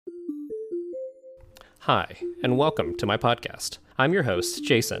Hi, and welcome to my podcast. I'm your host,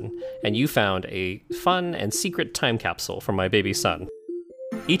 Jason, and you found a fun and secret time capsule for my baby son.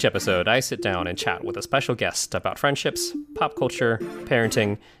 Each episode, I sit down and chat with a special guest about friendships, pop culture,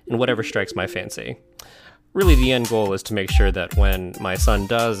 parenting, and whatever strikes my fancy. Really, the end goal is to make sure that when my son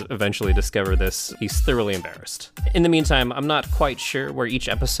does eventually discover this, he's thoroughly embarrassed. In the meantime, I'm not quite sure where each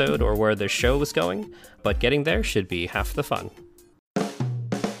episode or where the show is going, but getting there should be half the fun.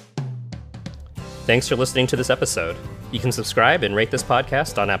 Thanks for listening to this episode. You can subscribe and rate this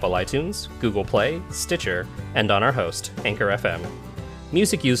podcast on Apple iTunes, Google Play, Stitcher, and on our host, Anchor FM.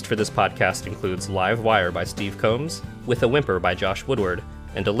 Music used for this podcast includes Live Wire by Steve Combs, With a Whimper by Josh Woodward,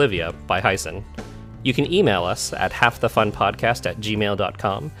 and Olivia by Hyson. You can email us at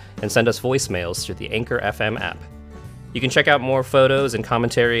halfthefunpodcast@gmail.com and send us voicemails through the Anchor FM app. You can check out more photos and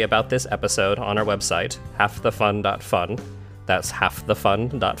commentary about this episode on our website, halfthefun.fun. That's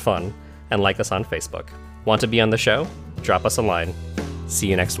halfthefun.fun. And like us on Facebook. Want to be on the show? Drop us a line. See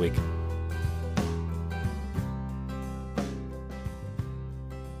you next week.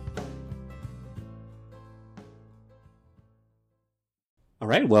 All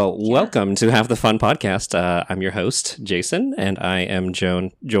right, well, welcome to Have the Fun podcast. I'm your host, Jason, and I am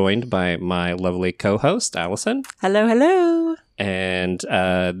joined by my lovely co-host, Allison. Hello, hello. And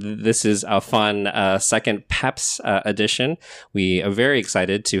this is a fun second PEPS edition. We are very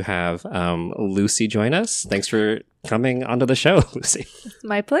excited to have Lucy join us. Thanks for coming onto the show, Lucy.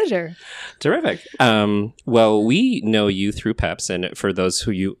 My pleasure. Terrific. Well, we know you through PEPS, and for those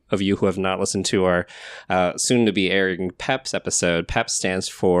of you who have not listened to our soon-to-be airing PEPS episode, PEPS stands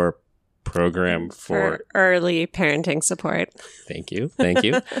for Program for Early Parenting Support. Thank you.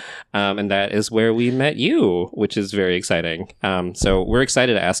 And that is where we met you, which is very exciting. So we're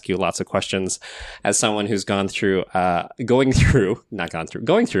excited to ask you lots of questions as someone who's going through a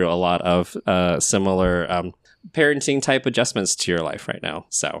lot of similar parenting type adjustments to your life right now.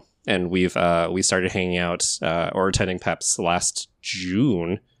 So, and we started hanging out or attending PEPS last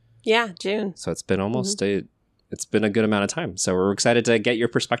June. Yeah, June. So it's been almost it's been a good amount of time. So we're excited to get your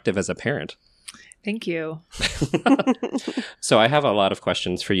perspective as a parent. Thank you. So I have a lot of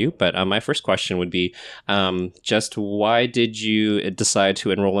questions for you, but my first question would be just why did you decide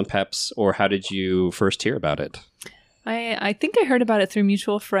to enroll in PEPS, or how did you first hear about it? I think I heard about it through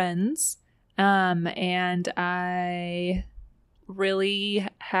mutual friends, and I really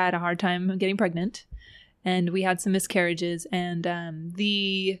had a hard time getting pregnant, and we had some miscarriages, and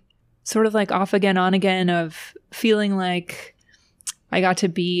the sort of like off again, on again of feeling like I got to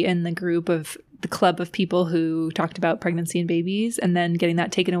be in the club of people who talked about pregnancy and babies, and then getting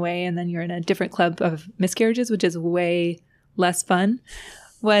that taken away, and then you're in a different club of miscarriages, which is way less fun,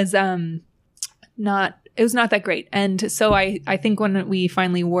 was not that great. And so I think when we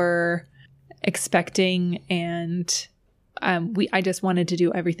finally were expecting, and I just wanted to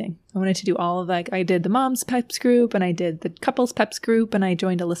do everything. I wanted to do all of I did the mom's PEPS group, and I did the couples PEPS group, and I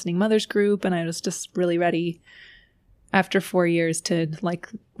joined a listening mothers group, and I was just really ready after 4 years to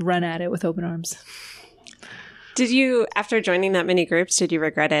run at it with open arms. Did you, after joining that many groups, did you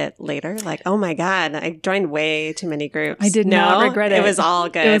regret it later? Like, oh my God, I joined way too many groups. I did not regret it. It was all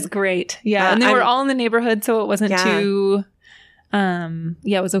good. It was great. Yeah. And they were all in the neighborhood, so it wasn't too,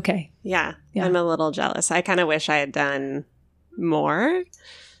 it was okay. Yeah. I'm a little jealous. I kind of wish I had done more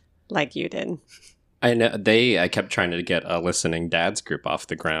like you did. I know I kept trying to get a listening dads group off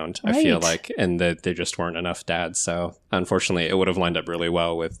the ground. Right. I feel like, and that there just weren't enough dads. So unfortunately, it would have lined up really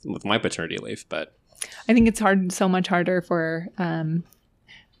well with my paternity leave. But I think it's so much harder for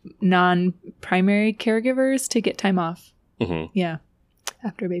non-primary caregivers to get time off. Mm-hmm. Yeah,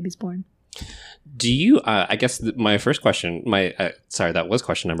 after a baby's born. Do you, I guess my first question, that was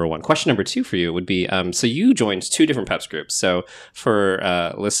question number one. Question number two for you would be, so you joined two different PEPS groups. So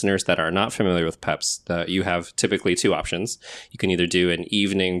for listeners that are not familiar with PEPS, you have typically two options. You can either do an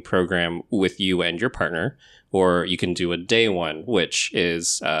evening program with you and your partner, or you can do a day one, which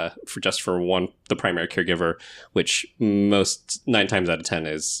is for the primary caregiver, which 9 times out of 10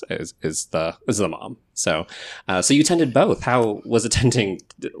 is the mom. So you attended both. How was attending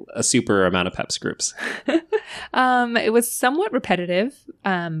a super amount of PEPS groups? It was somewhat repetitive,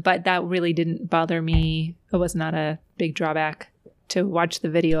 but that really didn't bother me. It was not a big drawback. To watch the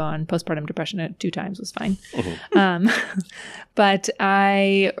video on postpartum depression 2 times was fine. Mm-hmm. But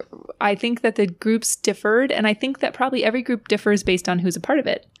I think that the groups differed, and I think that probably every group differs based on who's a part of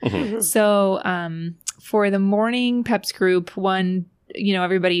it. Mm-hmm. So for the morning PEPS group,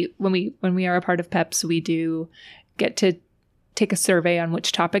 everybody, when we are a part of PEPS, we do get to take a survey on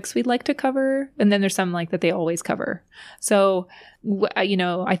which topics we'd like to cover. And then there's some that they always cover. So,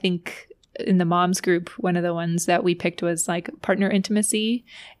 I think in the moms group, one of the ones that we picked was like partner intimacy.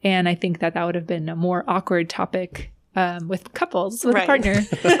 And I think that would have been a more awkward topic with couples, with a partner,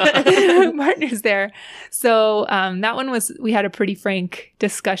 partners there. So that one we had a pretty frank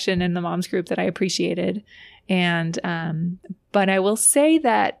discussion in the moms group that I appreciated. And, but I will say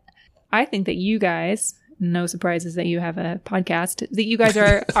that I think that you guys, no surprises that you have a podcast, that you guys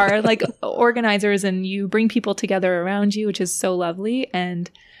are like organizers and you bring people together around you, which is so lovely. And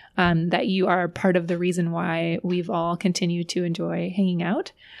that you are part of the reason why we've all continued to enjoy hanging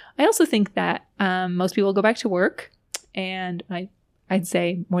out. I also think that most people go back to work, and I'd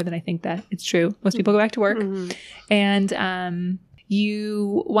say more than I think that it's true. Most people go back to work, and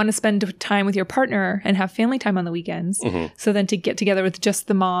you want to spend time with your partner and have family time on the weekends. So then to get together with just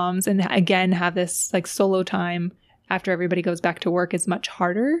the moms and again have this like solo time after everybody goes back to work is much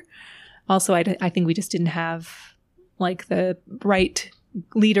harder. Also, I think we just didn't have like the right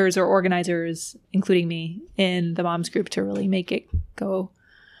leaders or organizers, including me, in the moms group to really make it go.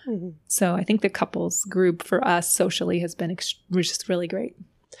 So I think the couples group for us socially has been just really great.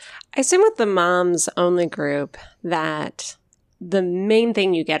 I assume with the moms only group that the main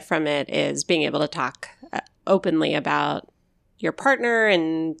thing you get from it is being able to talk openly about your partner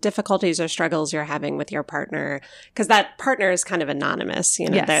and difficulties or struggles you're having with your partner, because that partner is kind of anonymous. You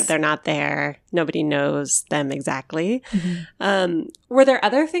know, Yes. they're not there. Nobody knows them exactly. Were there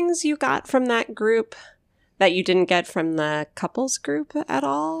other things you got from that group that you didn't get from the couples group at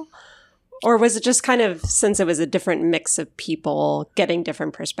all? Or was it just kind of, since it was a different mix of people, getting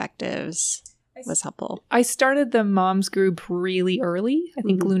different perspectives was helpful? I started the moms group really early. I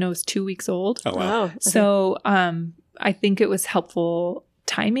think Luna was 2 weeks old. Oh, wow. Okay. So I think it was helpful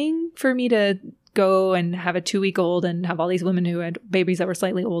timing for me to go and have a 2-week-old and have all these women who had babies that were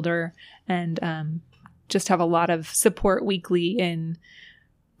slightly older, and just have a lot of support weekly in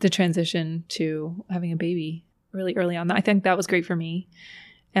the transition to having a baby really early on. I think that was great for me.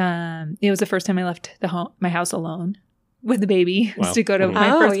 It was the first time I left my house alone with the baby Wow. to go to my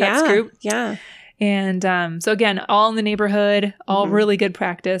first PEPS group. Yeah. And so again, all in the neighborhood, all really good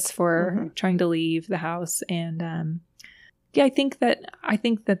practice for trying to leave the house. And yeah, I think that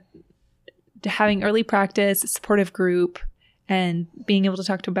having early practice, a supportive group, and being able to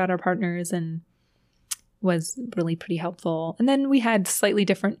talk about our partners and was really pretty helpful. And then we had slightly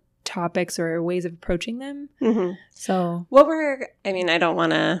different topics or ways of approaching them. So I don't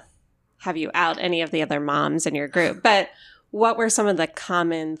want to have you out any of the other moms in your group, but what were some of the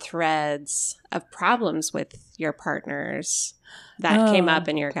common threads of problems with your partners that came up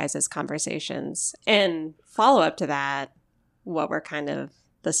in your guys' conversations? And follow up to that, what were kind of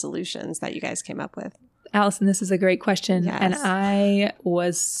the solutions that you guys came up with? Allison, this is a great question. Yes. And I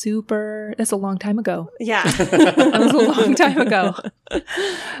was that's a long time ago. Yeah. That was a long time ago.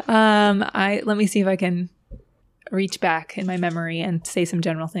 Let me see if I can reach back in my memory and say some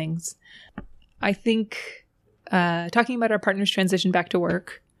general things. I think talking about our partner's transition back to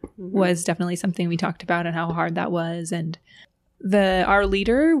work was definitely something we talked about and how hard that was. And our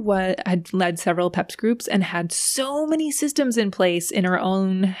leader had led several PEPS groups and had so many systems in place in her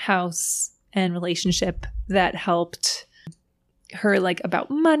own house and relationship that helped her, like about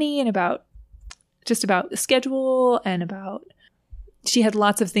money and about the schedule and she had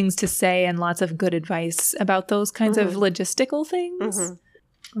lots of things to say and lots of good advice about those kinds of logistical things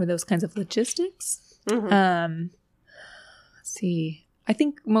or those kinds of logistics. Let's see. I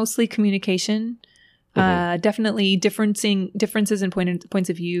think mostly communication, definitely differences in points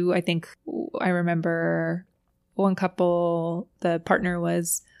of view. I think I remember one couple, the partner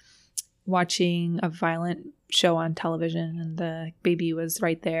was watching a violent show on television and the baby was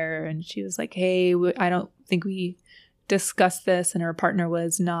right there and she was like, hey, I don't think we discussed this, and her partner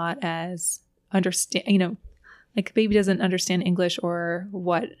was not as like baby doesn't understand English or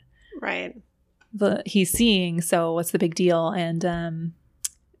what he's seeing, so what's the big deal? And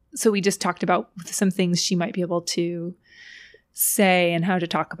so we just talked about some things she might be able to say and how to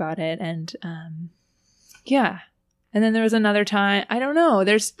talk about it. And yeah. And then there was another time. I don't know.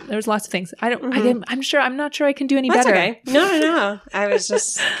 There's lots of things. I'm not sure I can do any That's better. okay. No. I was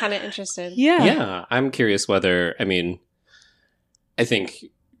just kind of interested. Yeah. I'm curious whether, I think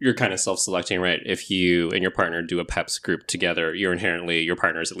you're kind of self-selecting, right? If you and your partner do a PEPS group together, your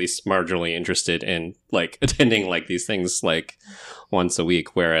partner is at least marginally interested in like attending like these things like once a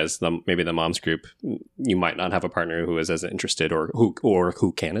week. Whereas maybe the moms group, you might not have a partner who is as interested or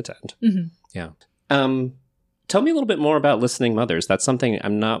who can attend. Yeah. Tell me a little bit more about Listening Mothers. That's something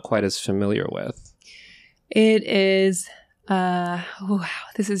I'm not quite as familiar with. It is,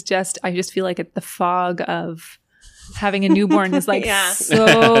 this is just, I just feel like the fog of having a newborn is like Yeah.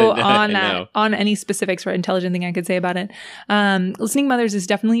 so I on know. on any specifics or intelligent thing I could say about it. Listening Mothers is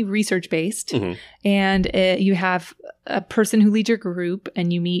definitely research based, Mhm. and you have a person who leads your group,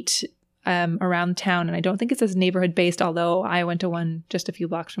 and you meet around town. And I don't think it's as neighborhood based, although I went to one just a few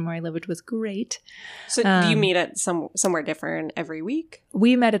blocks from where I live, which was great. So do you meet at somewhere different every week?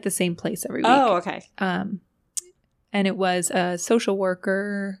 We met at the same place every week. Oh, okay. And it was a social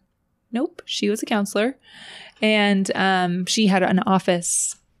worker. Nope, she was a counselor. And she had an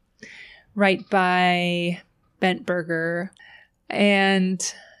office right by Bentberger. And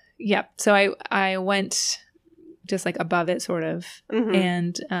yeah, so I went just like above it sort of, Mhm.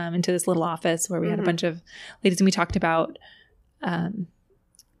 and into this little office where we had a Mhm. bunch of ladies, and we talked about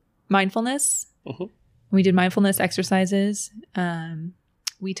mindfulness. Mhm. We did mindfulness exercises.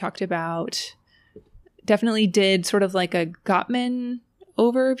 We talked about, definitely did sort of like a Gottman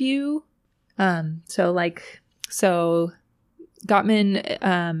overview. So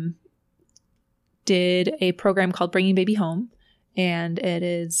Gottman did a program called Bringing Baby Home, and it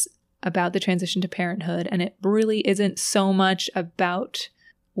is about the transition to parenthood. And it really isn't so much about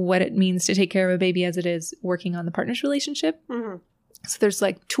what it means to take care of a baby as it is working on the partner's relationship. Mhm. So there's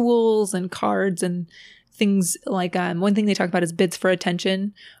like tools and cards and things like one thing they talk about is bids for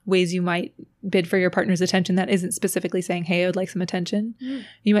attention, ways you might bid for your partner's attention that isn't specifically saying, hey, I would like some attention. Mm.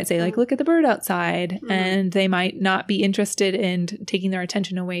 You might say like, look at the bird outside. Mhm. And they might not be interested in taking their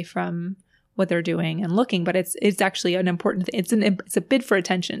attention away from what they're doing and looking, but it's actually an important thing. It's a bid for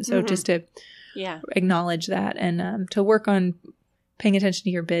attention. So Mhm. just to Yeah. acknowledge that, and to work on paying attention to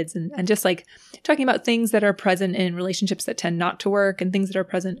your bids, and just like talking about things that are present in relationships that tend not to work and things that are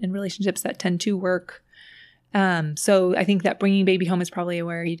present in relationships that tend to work. So I think that Bringing Baby Home is probably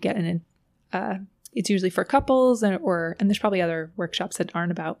where you'd get it's usually for couples, and there's probably other workshops that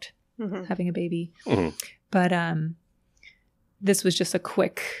aren't about Mhm. having a baby. Mhm. But this was just a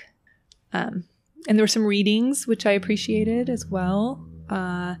quick, and there were some readings, which I appreciated as well.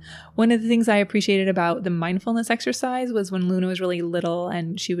 One of the things I appreciated about the mindfulness exercise was when Luna was really little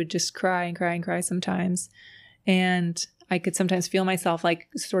and she would just cry and cry and cry sometimes. And I could sometimes feel myself like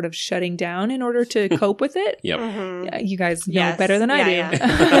sort of shutting down in order to cope with it. Yep. Mhm. You guys know Yes. better than I do.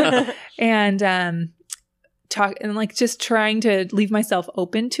 Yeah. And talk and like just trying to leave myself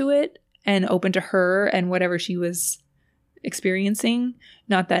open to it and open to her and whatever she was experiencing.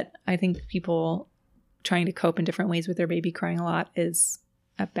 Not that I think people trying to cope in different ways with their baby crying a lot is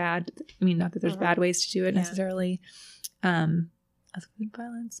not that there's Mhm. bad ways to do it Yeah. necessarily. As with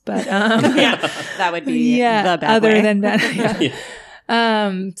violence, but Yeah, that would be yeah, the bad other way. than that. Yeah.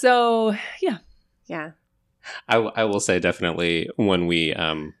 Yeah. So yeah. Yeah. I will say definitely when we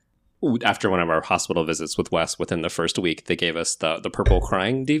after one of our hospital visits with Wes, within the first week, they gave us the Purple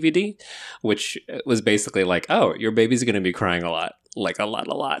Crying DVD, which was basically like, oh, your baby's going to be crying a lot, like a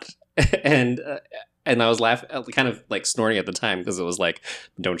lot. and I was laughing, kind of like snorting at the time, because it was like,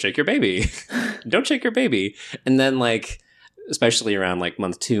 don't shake your baby. Don't shake your baby. And then like, especially around like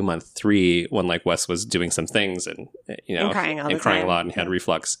month 2, month 3, when like Wes was doing some things and, you know, And crying all the crying time. a lot and had Yeah.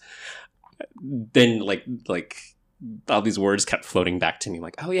 reflux. Then like all these words kept floating back to me,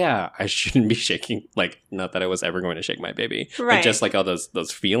 like, oh yeah, I shouldn't be shaking. Like, not that I was ever going to shake my baby, Right. but just like all those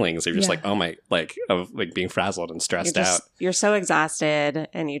feelings are just Yeah. like, oh my, like of like being frazzled and stressed out. You're so exhausted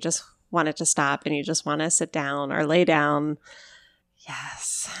and you just want it to stop and you just want to sit down or lay down.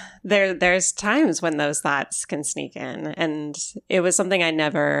 Yes. There's times when those thoughts can sneak in, and it was something I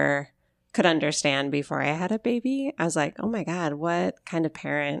never could understand before I had a baby. I was like, oh my God, what kind of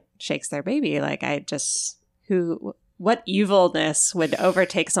parent shakes their baby? Like what evilness would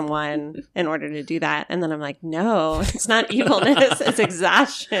overtake someone in order to do that? And then I'm like, no, it's not evilness. It's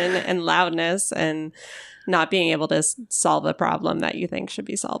exhaustion and loudness and not being able to solve a problem that you think should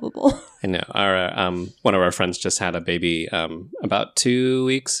be solvable. I know our one of our friends just had a baby about 2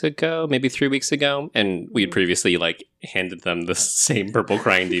 weeks ago, maybe 3 weeks ago, and we had previously like handed them the same Purple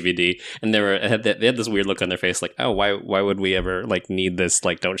Crying DVD, and they had this weird look on their face, like, oh, why would we ever like need this?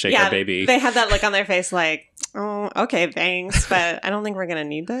 Like, don't shake our baby. They had that look on their face like, oh, okay, thanks, but I don't think we're gonna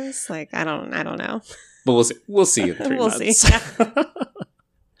need this. Like, I don't know. But we'll see in 3 We'll months. see.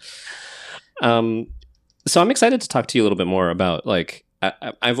 So I'm excited to talk to you a little bit more about like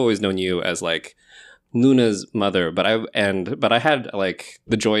I've always known you as like Luna's mother, but I had like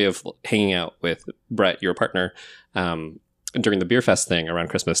the joy of hanging out with Brett, your partner, during the beer fest thing around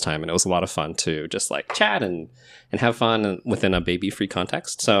Christmas time, and it was a lot of fun to just like chat and have fun within a baby free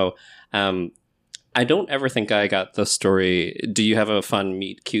context. So I don't ever think I got the story. Do you have a fun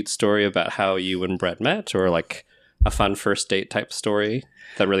meet cute story about how you and Brett met, or like a fun first date type story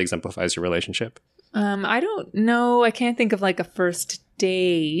that really exemplifies your relationship? I don't know. I can't think of like a first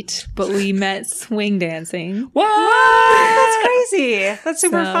date, but we met swing dancing. What? That's crazy. That's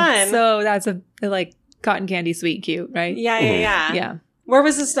super fun. So that's a like cotton candy, sweet, cute, right? Yeah. Yeah. Where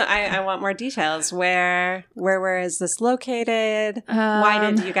was this? I want more details. Where is this located? Why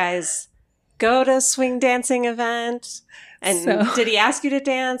did you guys go to a swing dancing event? And did he ask you to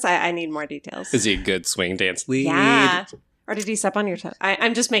dance? I need more details. Is he a good swing dance lead? Yeah. Or did he step on your toe?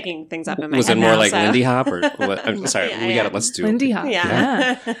 I'm just making things up in my head. Was it more now, like so. Lindy Hop or what? I'm sorry. Let's do Lindy Hop.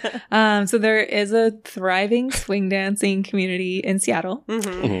 Yeah. So there is a thriving swing dancing community in Seattle.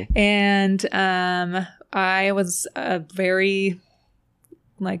 Mm-hmm. Mhm. And I was a very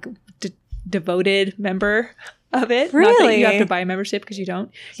like devoted member of it. Not that Really? you have to buy a membership because you don't.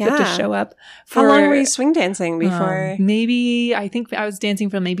 You Yeah. have to show up. How long were you swing dancing before? Maybe, I think I was dancing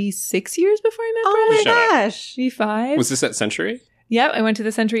for maybe 6 years before I met Oh Brennan. my Shut up. gosh. Maybe 5. Was this at Century? Yep, I went to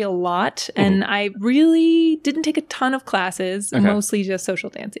the Century a lot, and I really didn't take a ton of classes, Okay. mostly just social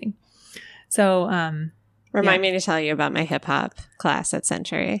dancing. So, Remind me to tell you about my hip hop class at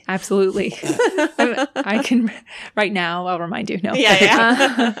Century. absolutely. I can, right now, I'll remind you. No.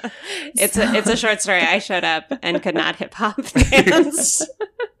 Yeah. It's a short story. I showed up and could not hip hop dance,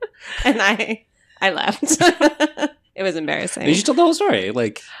 and I left. It was embarrassing. You should tell the whole story.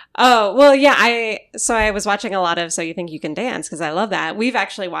 Like, Oh, well, yeah. I was watching a lot of So You Think You Can Dance because I love that. We've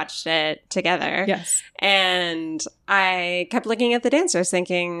actually watched it together. Yes. And I kept looking at the dancers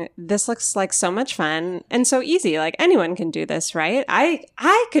thinking, this looks like so much fun and so easy. Like anyone can do this, right?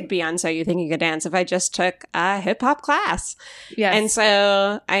 I could be on So You Think You Can Dance if I just took a hip hop class. Yes. And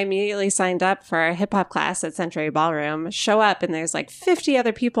so I immediately signed up for a hip hop class at Century Ballroom, show up, and there's like 50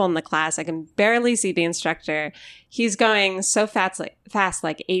 other people in the class. I can barely see the instructor. He's going so fast,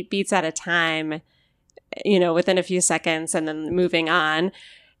 like 8 beats at a time, within a few seconds, and then moving on.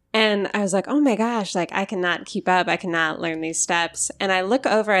 And I was like, oh my gosh, like I cannot keep up. I cannot learn these steps. And I look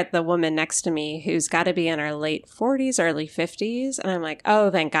over at the woman next to me who's got to be in her late 40s, early 50s. And I'm like,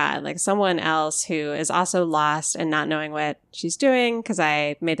 oh, thank God. Like someone else who is also lost and not knowing what she's doing. Because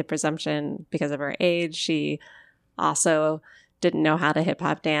I made the presumption because of her age, she also didn't know how to hip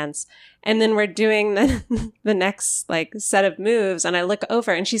hop dance. And then we're doing the next like set of moves, and I look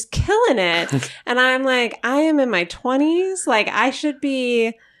over and she's killing it. And I'm like, I am in my 20s. Like I should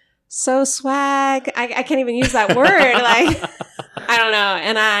be so swag. I can't even use that word. Like, I don't know.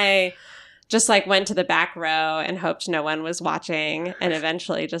 And I just like went to the back row and hoped no one was watching, and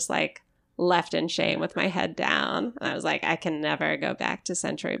eventually just like left in shame with my head down. And I was like, I can never go back to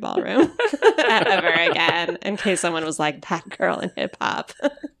Century Ballroom ever again, in case someone was like, that girl in hip hop.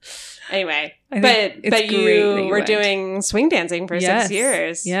 Anyway, but you were doing swing dancing for 6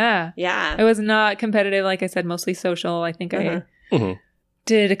 years. Yeah. Yeah. I was not competitive, like I said, mostly social. I think I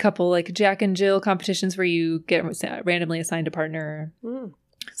did a couple like Jack and Jill competitions where you get randomly assigned a partner. Mm.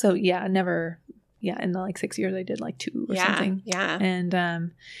 So in the like 6 years I did like 2 or something. Yeah.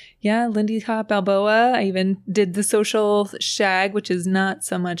 And Lindy Hop Balboa. I even did the social shag, which is not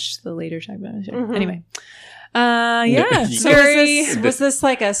so much the later shag. But anyway. So was this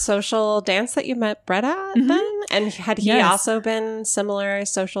like a social dance that you met Brett at then? And had he also been similar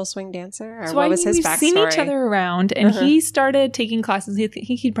social swing dancer? Or so what was his we've backstory? seen each other around, and he started taking classes. I think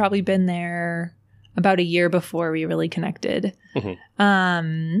he'd probably been there about a year before we really connected.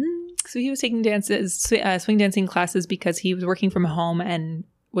 So he was taking swing dancing classes because he was working from home and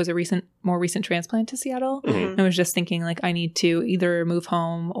was a more recent transplant to Seattle. And was just thinking like, I need to either move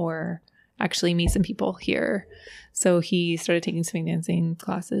home or actually meet some people here. So he started taking swing dancing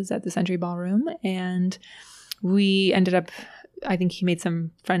classes at the Century Ballroom, and we ended up, I think he made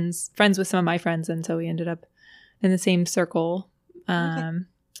some friends with some of my friends, and so we ended up in the same circle. And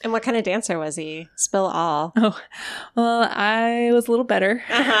what kind of dancer was he? Spill all. Oh, well, I was a little better.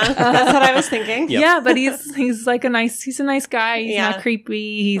 That's what I was thinking. Yep. Yeah, but he's like a nice guy. He's not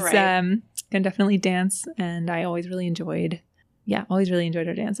creepy. He's can definitely dance, and I always really enjoyed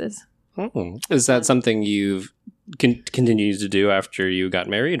our dances. Oh. Is that something you've continued to do after you got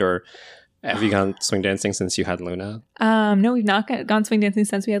married, or have you gone swing dancing since you had Luna? No, we've not gone swing dancing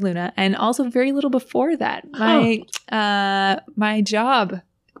since we had Luna, and also very little before that. My job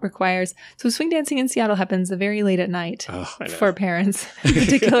requires, so swing dancing in Seattle happens very late at night for parents in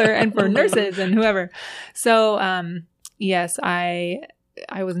particular, and for nurses and whoever. So yes, I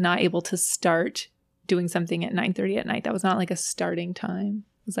was not able to start doing something at 9:30 at night. That was not like a starting time.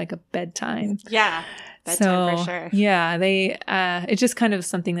 It was like a bedtime. Yeah. Bedtime for sure. Yeah, it's just kind of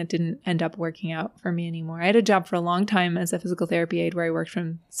something that didn't end up working out for me anymore. I had a job for a long time as a physical therapy aide where I worked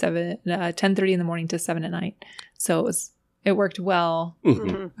from 10:30 in the morning to 7 at night. So it worked well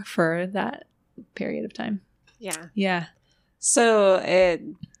for that period of time. Yeah. Yeah. So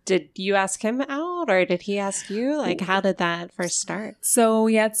did you ask him out or did he ask you? Like, how did that first start? So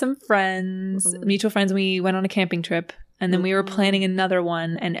we had some friends, mutual friends, and we went on a camping trip. And then we were planning another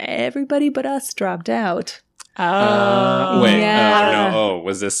one, and everybody but us dropped out. Wait. Yeah. No. Oh,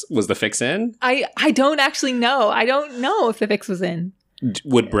 was the fix in? I don't actually know. I don't know if the fix was in.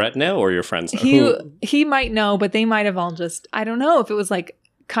 Would Brett know or your friends know? He might know, but they might have all just, I don't know if it was like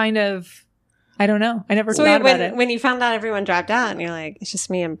kind of, I don't know. I never thought about it. When you found out everyone dropped out and you're like, it's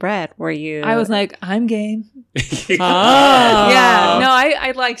just me and Brett, were you? I was like, I'm game. Oh. Yeah. No,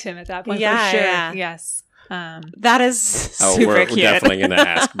 I liked him at that point. Yeah, for sure. yeah. Yes. That is super we're cute. definitely going to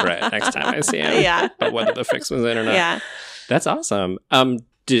ask Brett next time I see him. Yeah. But whether the fix was in or not. Yeah. That's awesome.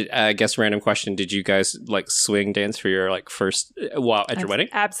 I guess random question. Did you guys like swing dance for your like first at your wedding?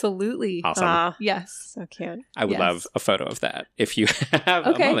 Absolutely. Awesome. Yes. So cute. I would love a photo of that. If you have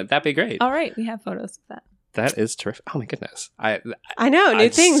a moment, that'd be great. All right. We have photos of that. That is terrific. Oh my goodness. I know. New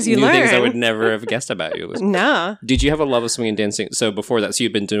things you learn. New things I would never have guessed about you. No. Did you have a love of swinging dancing? So before that, so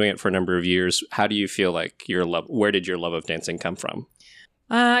you've been doing it for a number of years. How do you feel like where did your love of dancing come from?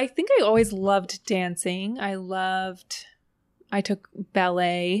 I think I always loved dancing. I took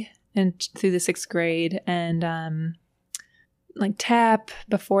ballet through the 6th grade and like tap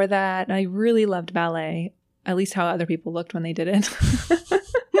before that. I really loved ballet, at least how other people looked when they did it.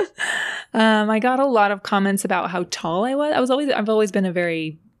 I got a lot of comments about how tall I was. I've always been a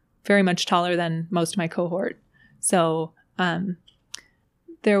very, very much taller than most of my cohort. So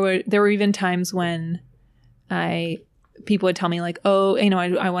there were even times when people would tell me like, oh,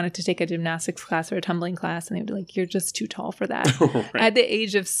 I wanted to take a gymnastics class or a tumbling class, and they'd be like, you're just too tall for that. Right. At the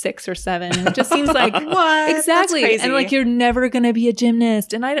age of 6 or 7, and it just seems like what? Exactly, and like you're never going to be a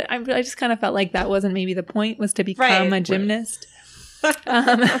gymnast. And I just kind of felt like that wasn't maybe the point, was to become a gymnast.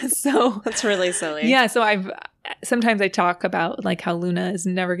 So that's really silly. Yeah, so sometimes I talk about like how Luna is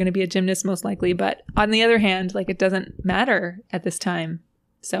never going to be a gymnast most likely, but on the other hand, like it doesn't matter at this time.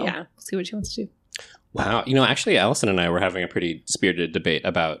 So we'll see what she wants to do. Wow. Actually, Allison and I were having a pretty spirited debate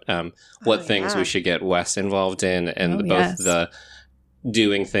about what things we should get Wes involved in, and the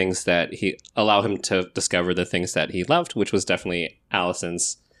doing things that allow him to discover the things that he loved, which was definitely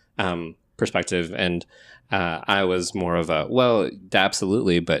Allison's perspective. And I was more of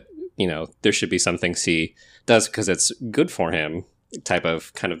absolutely, but, there should be some things he does because it's good for him type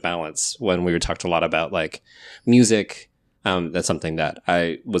of kind of balance. When we talked a lot about like music, that's something that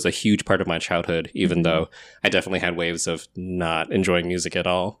was a huge part of my childhood, even though I definitely had waves of not enjoying music at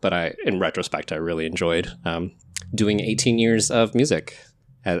all. But in retrospect, I really enjoyed doing 18 years of music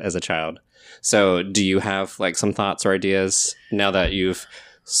as a child. So do you have like some thoughts or ideas now that you've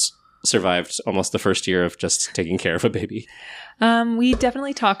survived almost the first year of just taking care of a baby? We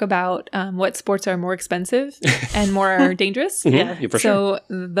definitely talk about what sports are more expensive and more dangerous. Yeah, for sure. So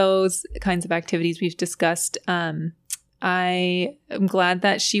those kinds of activities we've discussed. I am glad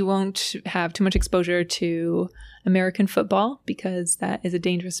that she won't have too much exposure to American football because that is a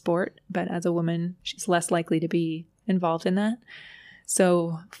dangerous sport. But as a woman, she's less likely to be involved in that.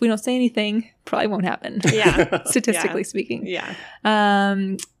 So if we don't say anything, probably won't happen. Yeah. Statistically speaking. Yeah.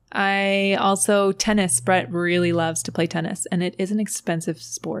 I also tennis. Brett really loves to play tennis, and it is an expensive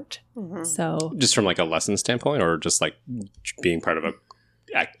sport. Mm-hmm. So just from like a lesson standpoint, or just like being part of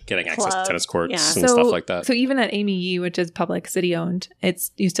getting access to tennis courts and stuff like that. So even at AME, which is public, city owned,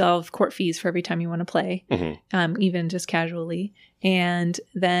 you still have court fees for every time you want to play, even just casually. And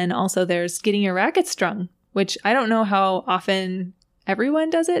then also there's getting your racket strung, which I don't know how often everyone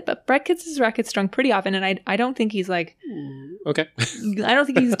does it, but Brett gets his racket strung pretty often, and I don't think he's like okay. I don't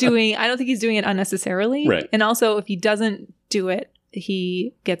think he's doing it unnecessarily. Right. And also if he doesn't do it,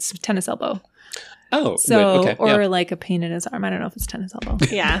 he gets tennis elbow. Oh, so okay. or like a pain in his arm. I don't know if it's tennis elbow.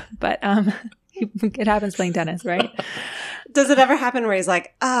 Yeah, but it happens playing tennis, right? Does it ever happen where he's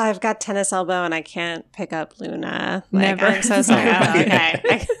like, I've got tennis elbow and I can't pick up Luna? Like, never. I'm so sorry.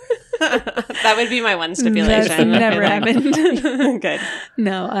 Okay. That would be my one stipulation. That's never happened. Good.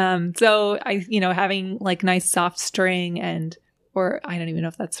 No. So having like nice soft string or I don't even know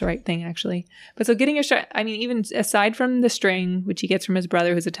if that's the right thing actually. But so getting your string, I mean, even aside from the string, which he gets from his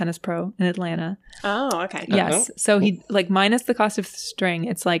brother, who's a tennis pro in Atlanta. Oh, okay. Yes. So he like minus the cost of string,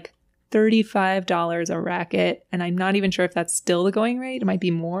 it's like $35 a racket. And I'm not even sure if that's still the going rate. It might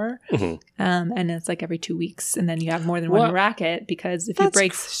be more. Mm-hmm. And it's like every 2 weeks. And then you have more than one racket because if you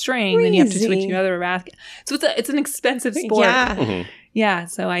break string, then you have to switch to another racket. So it's an expensive sport. Yeah. Mm-hmm. Yeah.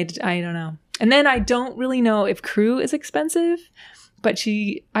 So I don't know. And then I don't really know if crew is expensive, but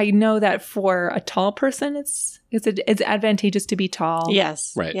I know that for a tall person, it's advantageous to be tall.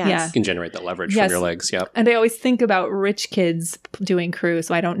 Yes. Right. Yes. Yeah. You can generate that leverage from your legs. Yep. And I always think about rich kids doing crew,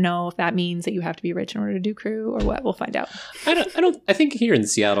 so I don't know if that means that you have to be rich in order to do crew or what. We'll find out. I think here in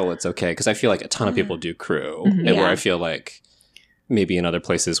Seattle it's okay because I feel like a ton of people do crew, Mhm. and where Yeah. I feel like maybe in other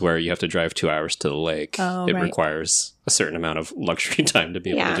places where you have to drive 2 hours to the lake, it right. requires a certain amount of luxury time to be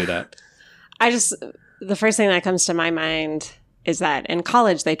able Yeah. to do that. The first thing that comes to my mind is that in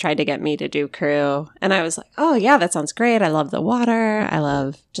college they tried to get me to do crew, and I was like, oh yeah, that sounds great. I love the water. I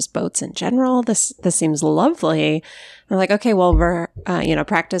love just boats in general. This seems lovely. And I'm like, okay, well,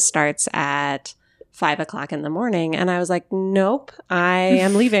 practice starts at 5:00 in the morning. And I was like, nope, I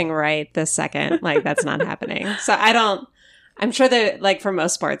am leaving right this second. Like, that's not happening. So I'm sure that like for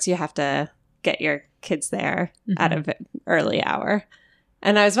most sports, you have to get your kids there at an early hour.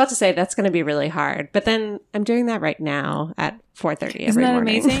 And I was about to say that's going to be really hard, but then I'm doing that right now at 4:30 every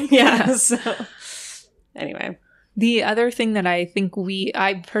morning. Isn't that amazing? Yeah. So anyway, The other thing that I think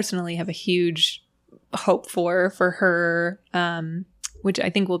I personally have a huge hope for her, which I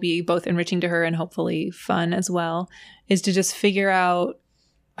think will be both enriching to her and hopefully fun as well, is to just figure out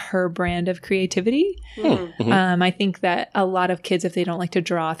her brand of creativity. Mhm. I think that a lot of kids, if they don't like to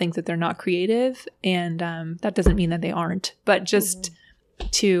draw, think that they're not creative, and that doesn't mean that they aren't, but just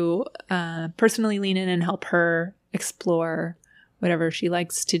to personally lean in and help her explore whatever she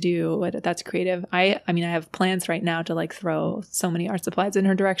likes to do, whether that's creative. I mean, I have plans right now to like throw so many art supplies in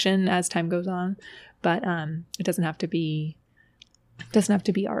her direction as time goes on, but it doesn't have to be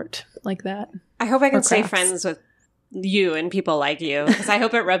art like that. I hope I can Or stay crafts. friends with you and people like you, because I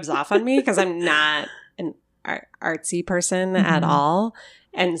hope it rubs off on me because I'm not an artsy person at Mhm. all.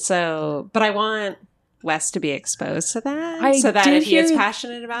 And so, but I want Wes to be exposed to that I so that did if he is hear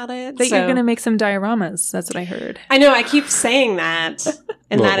passionate about it. That so- you're going to make some dioramas. That's what I heard. I know, I keep saying that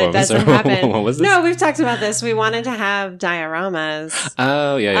and that it What was doesn't it? happen. What was this? No, we've talked about this. We wanted to have dioramas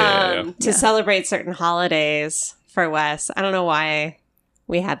Oh, yeah. to Yeah. celebrate certain holidays for Wes. I don't know why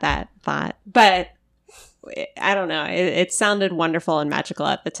we had that thought, but I don't know. It sounded wonderful and magical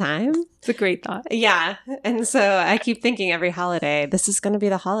at the time. It's a great thought. Yeah. And so I keep thinking every holiday, this is going to be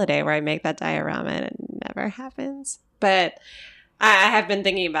the holiday where I make that diorama, and it never happens. But I have been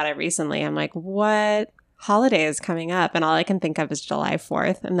thinking about it recently. I'm like, what holiday is coming up? And all I can think of is July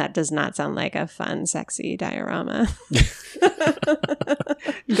 4th. And that does not sound like a fun, sexy diorama.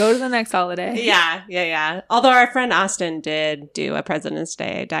 Go to the next holiday. Yeah. Although our friend Austin did do a President's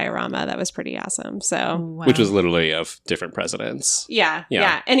Day diorama that was pretty awesome. So Wow. Which was literally of different presidents. yeah.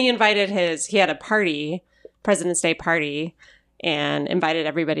 And he invited he had a party, President's Day party, and invited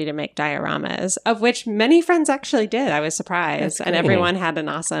everybody to make dioramas, of which many friends actually did. I was surprised. That's And cool. everyone had an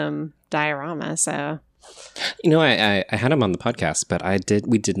awesome diorama. So You know, I had him on the podcast, but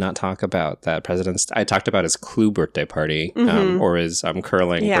we did not talk about that president's. I talked about his Clue birthday party, Mhm. or his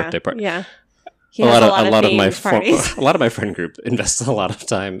curling birthday party. Yeah. He A has lot of my themed parties. a lot of my friend group invests a lot of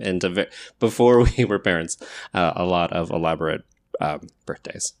time into before we were parents. A lot of elaborate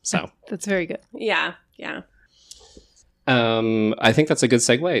birthdays. So That's very good. Yeah. I think that's a good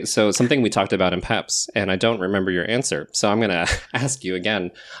segue. So something we talked about in PEPS, and I don't remember your answer. So I'm going to ask you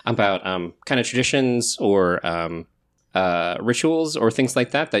again about kind of traditions or rituals or things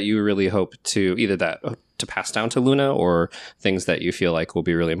like that you really hope to to pass down to Luna, or things that you feel like will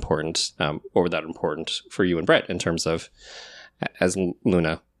be really important or that important for you and Brett in terms of as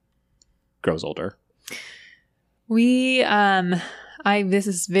Luna grows older. This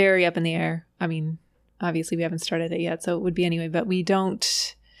is very up in the air. I mean, obviously we haven't started it yet, so it would be anyway, but we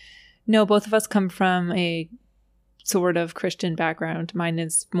don't know. Both of us come from a sort of Christian background. Mine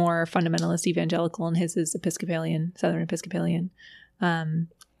is more fundamentalist evangelical, and his is Episcopalian, Southern Episcopalian.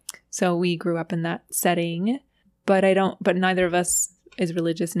 So we grew up in that setting, but neither of us is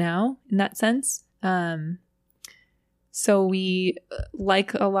religious now in that sense. So we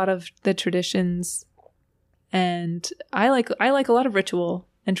like a lot of the traditions, and I like a lot of ritual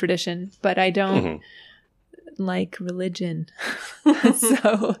and tradition, but I don't like religion.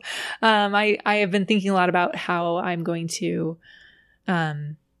 So I have been thinking a lot about how I'm going to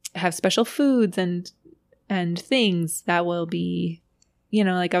have special foods and things that will be,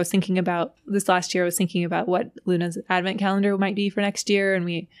 like I was thinking about this last year. I was thinking about what Luna's advent calendar might be for next year, and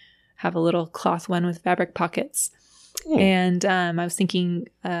we have a little cloth one with fabric pockets. And I was thinking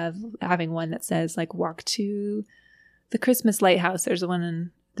of having one that says like walk to the Christmas lighthouse. There's one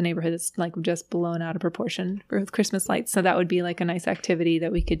in the neighborhood that's like just blown out of proportion with Christmas lights. So that would be like a nice activity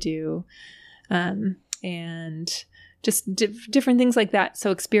that we could do. And just different things like that.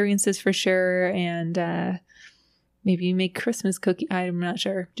 So experiences for sure. And maybe make Christmas cookie. I'm not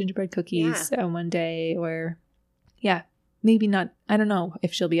sure. Gingerbread cookies on one day, or maybe not. I don't know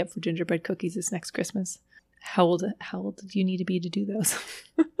if she'll be up for gingerbread cookies this next Christmas. How old do you need to be to do those?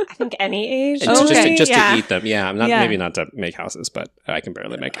 I think any age. Just to eat them. Yeah, I'm not maybe not to make houses, but I can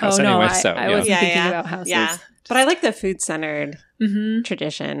barely make houses anyway. I wasn't thinking about houses. Yeah. But I like the food-centered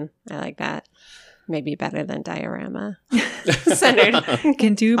tradition. I like that. Maybe better than diorama centered.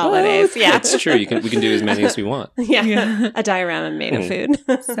 Can do holidays. both. Yeah, it's true. We can do as many as we want. Yeah. A diorama made of food.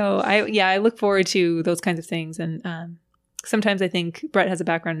 So I look forward to those kinds of things, and sometimes I think Brett has a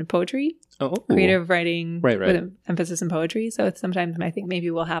background in poetry, creative writing, with an emphasis in poetry. So sometimes I think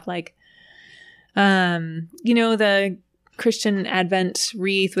maybe we'll have like, the Christian Advent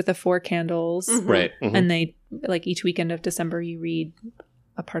wreath with the 4 candles, right? Mm-hmm. And they like each weekend of December you read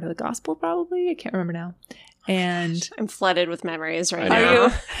a part of the gospel, probably. I can't remember now. And I'm flooded with memories right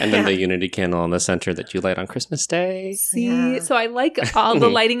now. And then the unity candle in the center that you light on Christmas Day. So I like all the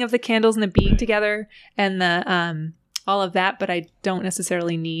lighting of the candles and the being together and the all of that, but I don't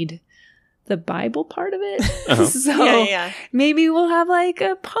necessarily need the Bible part of it. So maybe we'll have like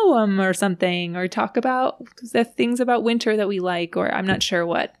a poem or something, or talk about the things about winter that we like, or I'm not sure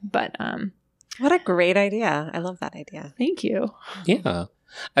what, but what a great idea. I love that idea. Thank you. Yeah.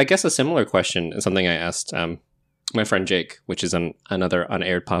 I guess a similar question is something I asked my friend Jake, which is another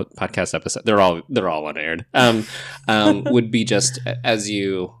unaired podcast episode. They're all unaired. Would be just as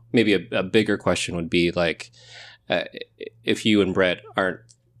you, maybe a bigger question would be like, if you and Brett aren't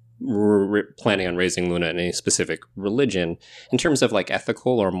planning on raising Luna in any specific religion, in terms of like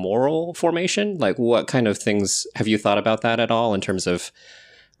ethical or moral formation, like what kind of things have you thought about that at all? In terms of,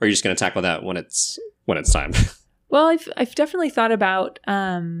 or are you just going to tackle that when it's time? Well, I've definitely thought about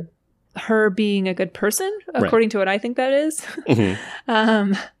her being a good person, according to what I think that is.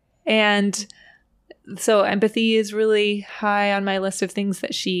 Mm-hmm. And so empathy is really high on my list of things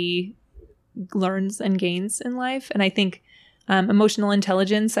that she learns and gains in life. And I think emotional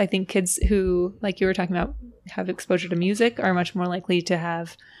intelligence, I think kids who, like you were talking about, have exposure to music are much more likely to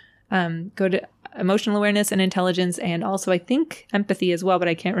have go to emotional awareness and intelligence, and also I think empathy as well, but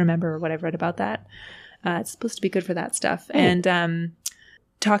I can't remember what I've read about that. It's supposed to be good for that stuff. And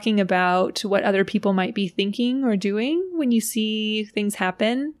talking about what other people might be thinking or doing when you see things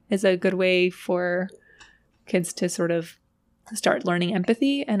happen is a good way for kids to sort of start learning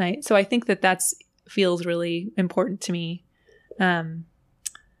empathy. And I think that feels really important to me.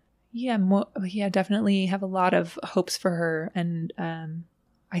 Definitely have a lot of hopes for her. And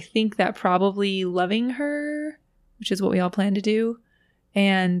I think that probably loving her, which is what we all plan to do,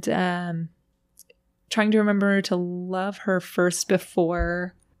 and trying to remember to love her first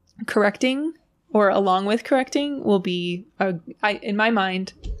before correcting or along with correcting will be, in my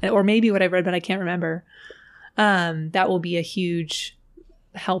mind, or maybe what I've read, but I can't remember, that will be a huge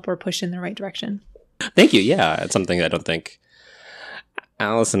help or push in the right direction. Thank you. Yeah, it's something I don't think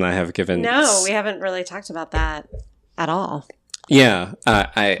Alice and I have given. No, we haven't really talked about that at all. Yeah.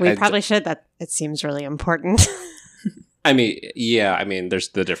 We probably should. That it seems really important. I mean, there's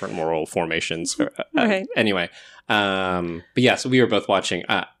the different moral formations. Right. Anyway, but yeah, so we were both watching.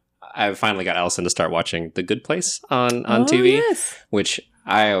 I finally got Allison to start watching The Good Place on TV, which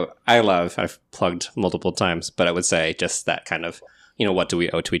I love. I've plugged multiple times, but I would say just that kind of, what do we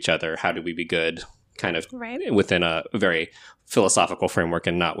owe to each other? How do we be good? Kind of within a very philosophical framework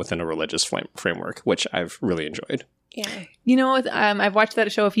and not within a religious framework, which I've really enjoyed. Yeah. I've watched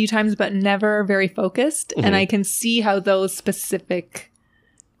that show a few times, but never very focused. Mm-hmm. And I can see how those specific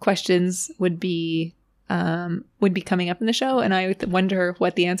questions would be coming up in the show. And I wonder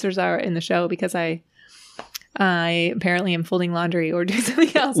what the answers are in the show, because I apparently am folding laundry or doing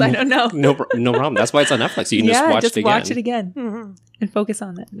something else. I don't know. No problem. That's why it's on Netflix. You can just watch it again. Mm-hmm. And focus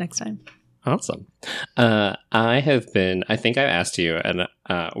on it next time. Awesome. I think I asked you, and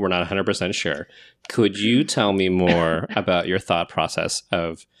we're not 100% sure. Could you tell me more about your thought process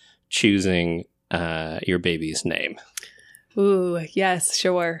of choosing your baby's name? Ooh, yes,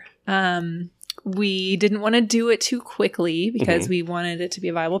 sure. We didn't want to do it too quickly because we wanted it to be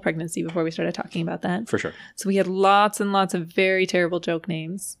a viable pregnancy before we started talking about that. For sure. So we had lots and lots of very terrible joke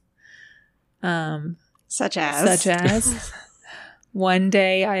names. Such as? One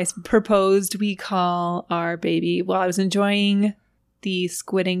day I proposed we call our baby, I was enjoying the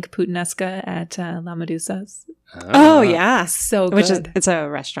squid ink puttanesca at La Medusa's. Oh, yeah. So good. It's a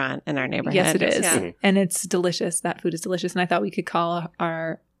restaurant in our neighborhood. Yes, it is. Yeah. And it's delicious. That food is delicious. And I thought we could call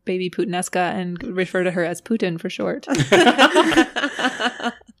our baby puttanesca and refer to her as Putin for short.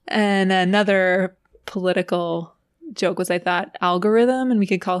 And another political joke was I thought algorithm, and we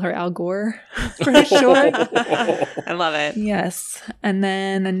could call her Al Gore for short. I love it. Yes. And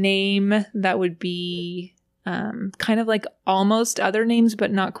then a name that would be kind of like almost other names,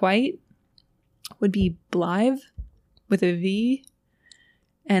 but not quite, would be Blythe with a V.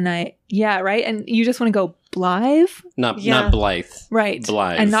 And right? And you just want to go Blythe? Not Yeah. Blythe. Right.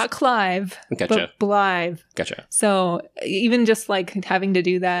 Blythe. And not Clive, Gotcha. but Blythe. Gotcha. So even just like having to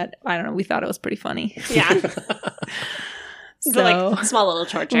do that, I don't know, we thought it was pretty funny. Yeah. So, like small little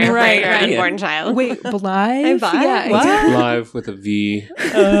torture Right, for your right. unborn child. wait, Blythe? Blythe? Yeah, What? Live with a V.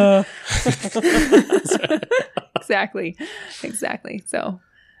 exactly. Exactly. So,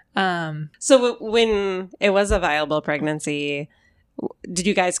 So when it was a viable pregnancy, did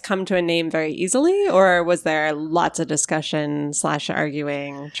you guys come to a name very easily, or was there lots of discussion /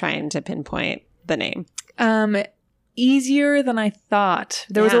 arguing trying to pinpoint the name? easier than I thought.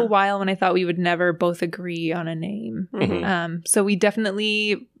 There was Yeah. a while when I thought we would never both agree on a name. Mhm. So we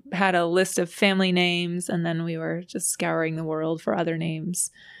definitely had a list of family names, and then we were just scouring the world for other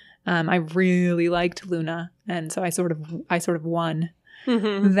names. I really liked Luna, and so I sort of won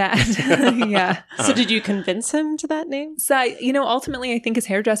Mhm. that. Yeah. So did you convince him to that name? So ultimately, I think his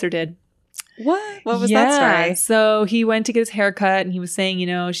hairdresser did. What was that story? So he went to get his hair cut, and he was saying,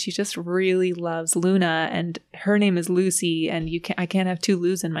 she just really loves Luna, and her name is Lucy, and I can't have two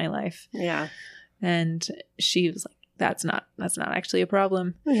Lus in my life. Yeah. And she was like, that's not actually a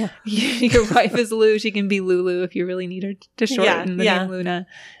problem. Yeah. Your wife is Lou. She can be Lulu if you really need her to shorten the name Luna.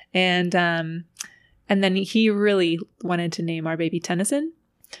 And then he really wanted to name our baby Tennyson.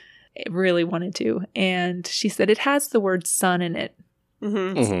 Really wanted to. And she said it has the word son in it.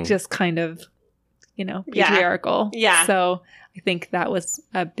 Mm-hmm. Mhm. Just kind of, patriarchal. Yeah. So I think that was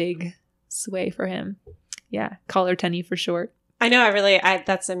a big sway for him. Yeah. Call her Tenny for short. I know.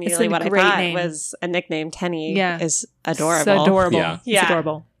 That's immediately It's a what I great thought name. was a nickname. Tenny Yeah. is adorable. It's adorable. Yeah. It's Yeah.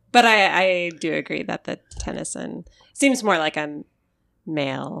 adorable. But I do agree that the Tennyson seems more like a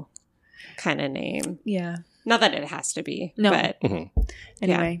male kind of name. Yeah. Not that it has to be. No. But Mhm.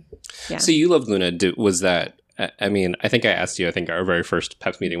 Anyway. Yeah. So you loved Luna. Was that? I mean, I think I asked you. I think our very first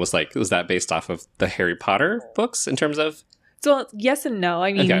PEPS meeting was that based off of the Harry Potter books in terms of? So yes and no.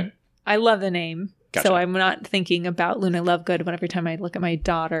 I mean, Okay. I love the name. Gotcha. So I'm not thinking about Luna Lovegood every time I look at my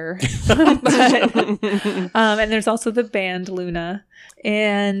daughter. And there's also the band Luna.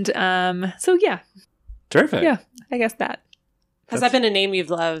 And so yeah, Terrific. Yeah. I guess that. Has that been a name you've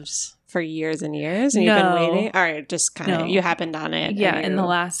loved for years and years, and you've No. been waiting, or just kind of No. you happened on it? Yeah, and in you- the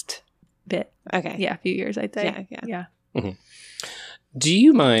last bit. Okay. Yeah, a few years, I'd say. Yeah. Do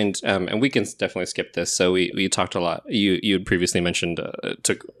you mind? And we can definitely skip this. So we talked a lot. You had previously mentioned it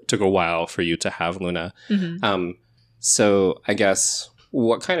took a while for you to have Luna. Mhm. So I guess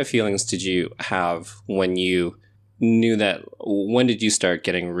what kind of feelings did you have when you knew that? When did you start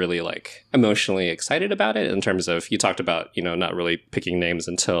getting really emotionally excited about it? In terms of, you talked about not really picking names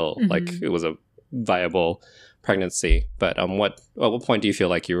until Mhm. it was a viable pregnancy. But at what point do you feel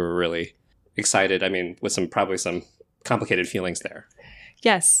like you were really excited? I mean, with probably some complicated feelings there.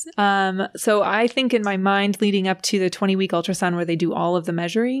 Yes. So I think in my mind leading up to the 20-week ultrasound where they do all of the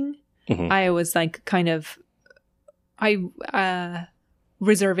measuring, Mhm. I was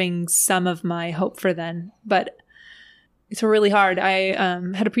reserving some of my hope for then. But it's really hard. I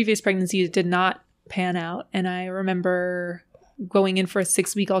had a previous pregnancy that did not pan out. And I remember going in for a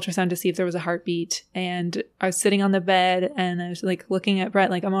 6-week ultrasound to see if there was a heartbeat. And I was sitting on the bed and I was looking at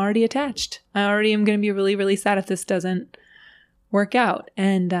Brett I'm already attached. I already am going to be really, really sad if this doesn't work out.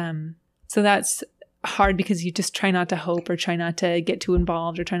 And so that's hard because you just try not to hope or try not to get too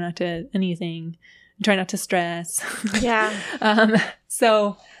involved or try not to anything. Try not to stress. Yeah.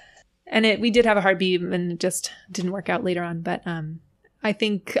 We did have a heartbeat and it just didn't work out later on. But I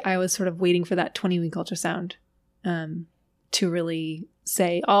think I was sort of waiting for that 20-week ultrasound to really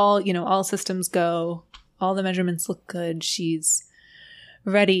say all systems go, all the measurements look good. She's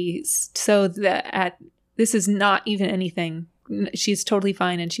ready. So that this is not even anything. She's totally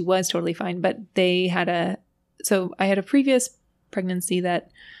fine, and she was totally fine. But I had a previous pregnancy that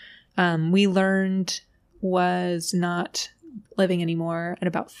we learned was not living anymore at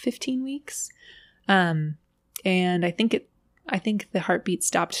about 15 weeks. And I think the heartbeat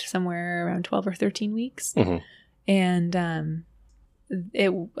stopped somewhere around 12 or 13 weeks. Mhm. And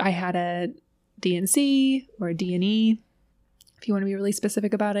I had a DNC or a D&E, if you want to be really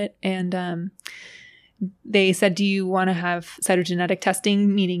specific about it. And they said, do you want to have cytogenetic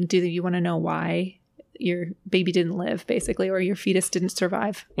testing? Meaning, do you want to know why your baby didn't live, basically, or your fetus didn't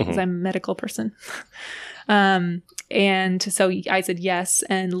survive? Because I'm a medical person. And so I said yes,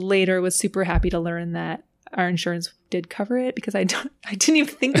 and later was super happy to learn that our insurance did cover it because I didn't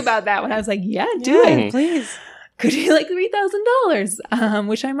even think about that when I was like, yeah, do it. Please. Could be like $3,000,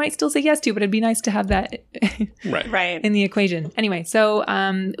 which I might still say yes to, but it'd be nice to have that Right. in the equation. Anyway, so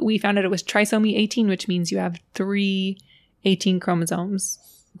we found out it was trisomy 18, which means you have 3 18 chromosomes,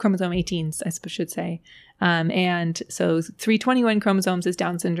 chromosome 18s, I should say. And so 321 chromosomes is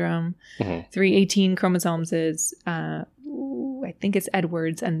Down syndrome. 318 chromosomes is, I think it's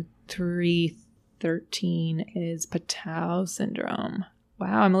Edwards, and 313 is Patau syndrome.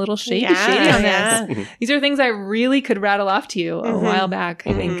 Wow, I'm a little shady on this. These are things I really could rattle off to you a while back.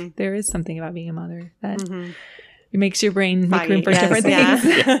 I think there is something about being a mother that it makes your brain make room for different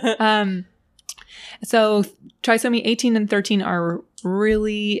things. So trisomy 18 and 13 are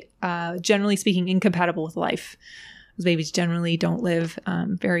really, generally speaking, incompatible with life. Those babies generally don't live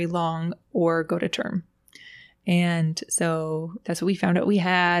very long or go to term. And so that's what we found out we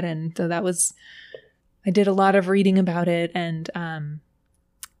had. And so I did a lot of reading about it. And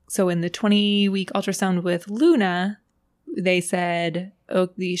so in the 20-week ultrasound with Luna, they said,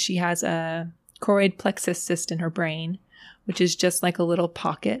 she has a choroid plexus cyst in her brain, which is just like a little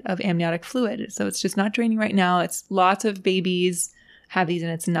pocket of amniotic fluid. So it's just not draining right now. It's lots of babies have these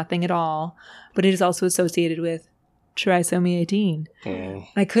and it's nothing at all. But it is also associated with trisomy 18.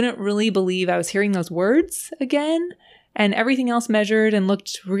 I couldn't really believe I was hearing those words again, and everything else measured and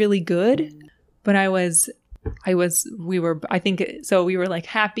looked really good. But we were like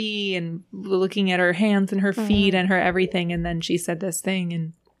happy and looking at her hands and her feet and her everything. And then she said this thing,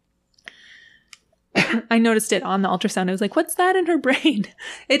 and I noticed it on the ultrasound. I was like, what's that in her brain?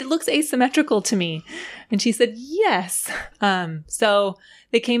 It looks asymmetrical to me. And she said, yes. So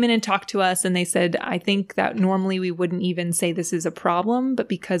they came in and talked to us, and they said, I think that normally we wouldn't even say this is a problem, but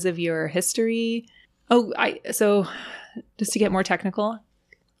because of your history. So just to get more technical.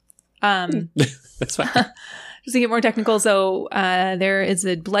 That's fine. Just to get more technical. So there is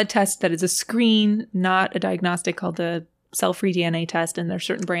a blood test that is a screen, not a diagnostic, called the cell-free DNA test, and there's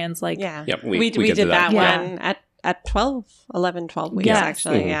certain brands like we did that one at 11, 12 weeks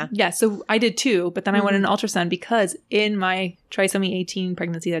actually. So I did too, but then I went an ultrasound because in my trisomy 18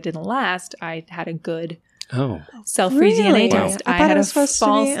 pregnancy that didn't last, I had a good cell-free DNA test. I had a false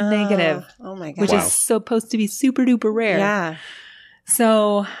negative, which is supposed to be super duper rare.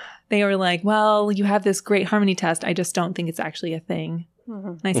 So they were like, well, you have this great Harmony test, I just don't think it's actually a thing.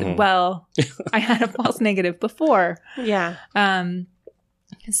 And I said, well, I had a false negative before.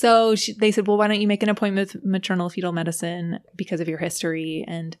 So they said, well, why don't you make an appointment with maternal fetal medicine because of your history?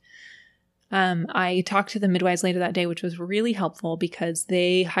 And I talked to the midwives later that day, which was really helpful because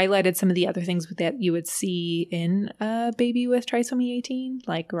they highlighted some of the other things that you would see in a baby with trisomy 18,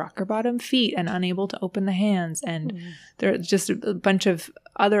 like rocker bottom feet and unable to open the hands. And there are just a bunch of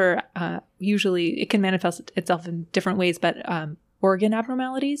other, usually it can manifest itself in different ways, but organ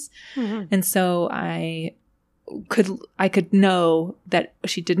abnormalities. And so I could know that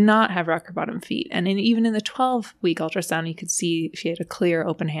she did not have rocker bottom feet. And even in the 12-week ultrasound, you could see she had a clear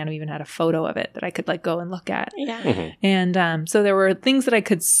open hand. We even had a photo of it that I could go and look at. And so there were things that I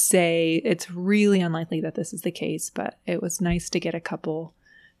could say. It's really unlikely that this is the case, but it was nice to get a couple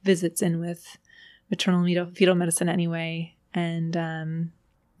visits in with maternal fetal medicine anyway. And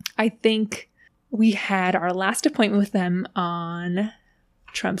I think we had our last appointment with them on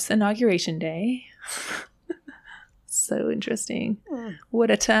Trump's inauguration day. So interesting.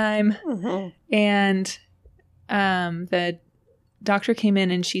 What a time. And the doctor came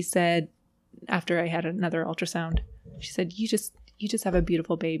in and she said, after I had another ultrasound, she said, you just have a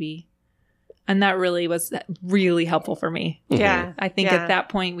beautiful baby. And that really was really helpful for me. I think at that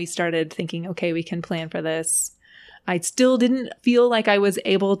point we started thinking, okay, we can plan for this. I still didn't feel like I was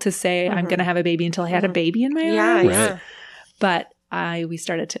able to say I'm going to have a baby until I had a baby in my arms. But we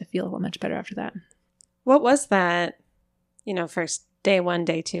started to feel much better after that. What was that, first day 1,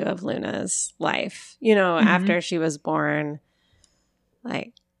 day 2 of Luna's life? After she was born,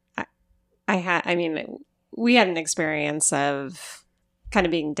 we had an experience of kind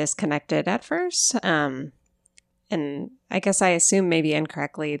of being disconnected at first. And I guess I assume maybe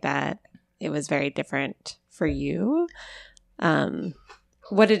incorrectly that it was very different for you.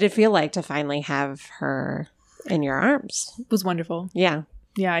 What did it feel like to finally have her in your arms? It was wonderful. Yeah,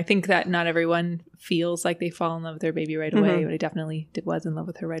 I think that not everyone feels like they fall in love with their baby right away, but I definitely was in love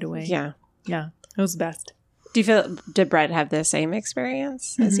with her right away. Yeah, it was the best. Did Brett have the same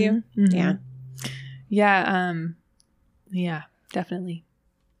experience as you? Yeah, definitely.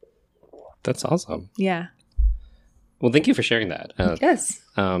 That's awesome. Yeah. Well, thank you for sharing that. Yes.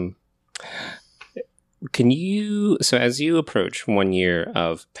 So as you approach 1 year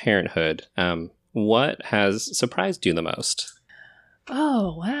of parenthood, what has surprised you the most?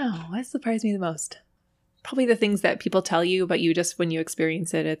 Oh, wow. What surprised me the most? Probably the things that people tell you, but you just, when you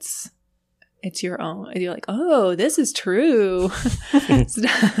experience it, it's your own. You're like, oh, this is true.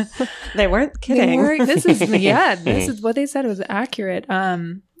 They weren't kidding. This is what they said was accurate.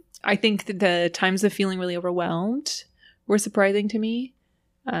 I think that the times of feeling really overwhelmed were surprising to me.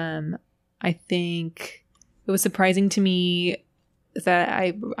 I think it was surprising to me that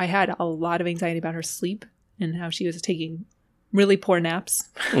I had a lot of anxiety about her sleep and how she was taking really poor naps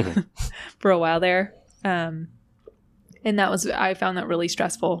for a while there. And I found that really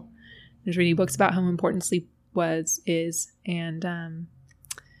stressful. I was reading books about how important sleep is. And,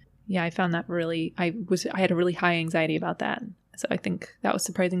 I found that I had a really high anxiety about that. So I think that was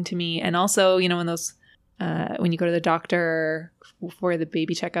surprising to me. And also, when you go to the doctor for the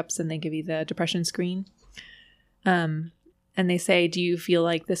baby checkups and they give you the depression screen, and they say, do you feel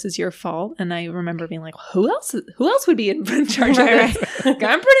like this is your fault? And I remember being like, who else would be in charge of this? Like,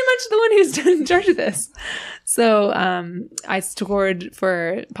 I'm pretty much the one who's in charge of this. So I scored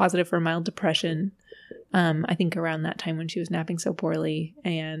for positive for mild depression, I think around that time when she was napping so poorly.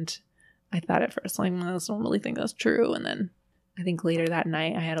 And I thought at first, like, I don't really think that's true. And then I think later that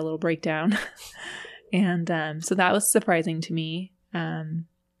night I had a little breakdown. And so that was surprising to me.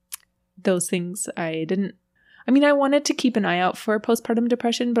 Those things I wanted to keep an eye out for postpartum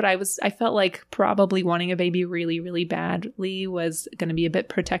depression, but I felt like probably wanting a baby really, really badly was going to be a bit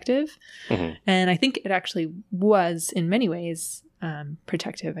protective. Mm-hmm. And I think it actually was in many ways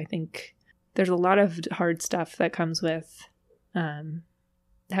protective. I think there's a lot of hard stuff that comes with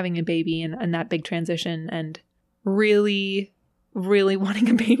having a baby and that big transition, and really, really wanting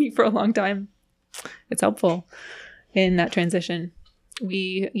a baby for a long time. It's helpful in that transition.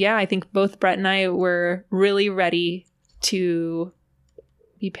 I think both Brett and I were really ready to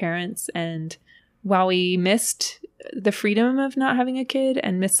be parents. And while we missed the freedom of not having a kid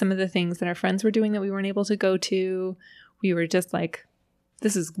and missed some of the things that our friends were doing that we weren't able to go to, we were just like,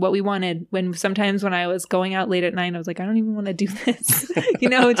 this is what we wanted. Sometimes when I was going out late at night, I was like, I don't even want to do this.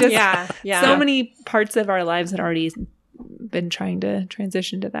 So many parts of our lives had already been trying to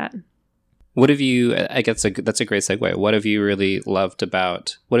transition to that. What have you, I guess that's a great segue. What have you really loved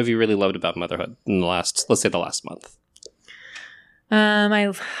about motherhood in the last month? I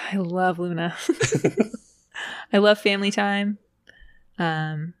love Luna. I love family time.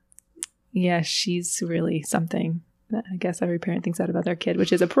 She's really something that I guess every parent thinks that about their kid,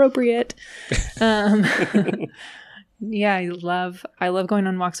 which is appropriate. I love going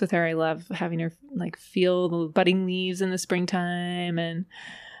on walks with her. I love having her like feel the budding leaves in the springtime, and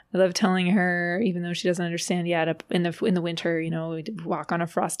I love telling her, even though she doesn't understand yet, in the winter, we'd walk on a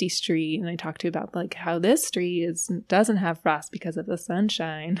frosty street, and I talk to her about like how this street doesn't have frost because of the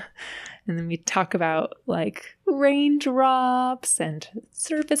sunshine. And then we talk about like raindrops and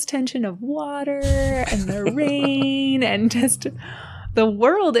surface tension of water and the rain, and just the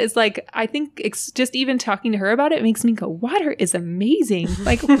world is like, I think it's just even talking to her about it makes me go, water is amazing.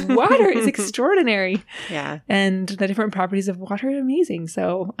 Like water is extraordinary. Yeah. And the different properties of water are amazing.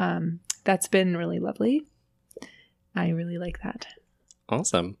 So that's been really lovely. I really like that.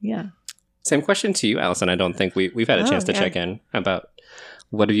 Awesome. Yeah. Same question to you, Allison. I don't think we've had a chance to check in about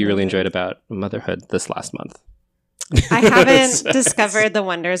what have you really enjoyed about motherhood this last month? I haven't discovered the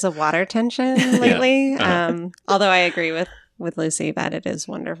wonders of water tension lately. Yeah. Although I agree with Lucy that it is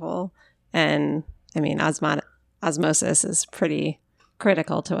wonderful. And I mean, osmosis is pretty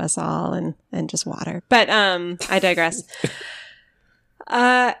critical to us all, and just water. But I digress.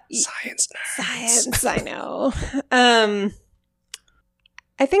 Science nerds. Science, I know.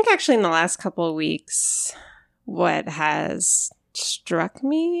 I think actually in the last couple of weeks, what has struck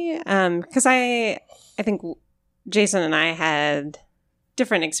me, because I think Jason and I had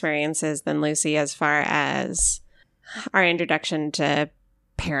different experiences than Lucy as far as our introduction to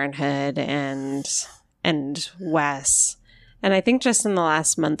parenthood and Wes. And I think just in the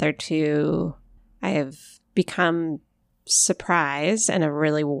last month or two, I have become surprised in a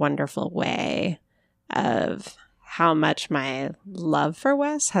really wonderful way of how much my love for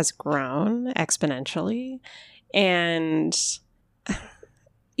Wes has grown exponentially. And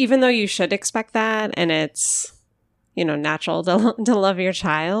even though you should expect that, and it's, natural to love your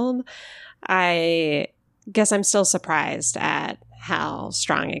child, I guess I'm still surprised at how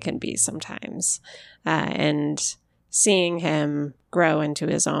strong it can be sometimes. And seeing him grow into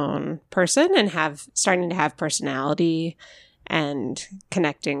his own person and starting to have personality and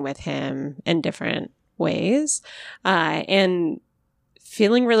connecting with him in different ways. And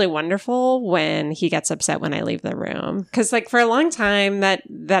feeling really wonderful when he gets upset when I leave the room. Because like for a long time that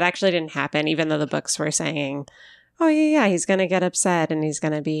actually didn't happen, even though the books were saying, oh yeah, he's going to get upset and he's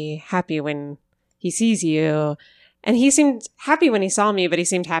going to be happy when he sees you. And he seemed happy when he saw me, but he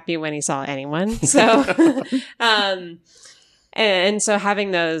seemed happy when he saw anyone. So, and so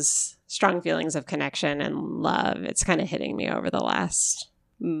having those strong feelings of connection and love, it's kind of hitting me over the last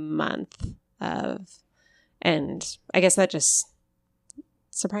month and I guess that just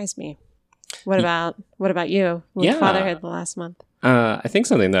surprised me. What about you with fatherhood the last month? I think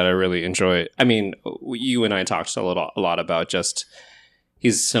something that I really enjoy, I mean, you and I talked a lot about just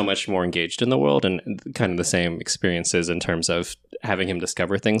he's so much more engaged in the world and kind of the same experiences in terms of having him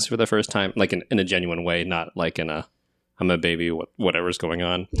discover things for the first time, like in a genuine way, not like in a I'm a baby, whatever's going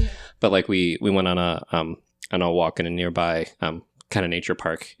on. Yeah. But like we went on a walk in a nearby kind of nature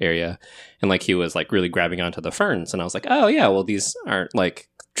park area, and like he was like really grabbing onto the ferns, and I was like, oh yeah, well these aren't like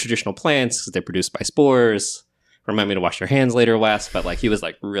traditional plants because they're produced by spores. Remind me to wash your hands later, Wes. But like he was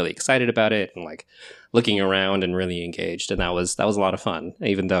like really excited about it and like looking around and really engaged, and that was a lot of fun.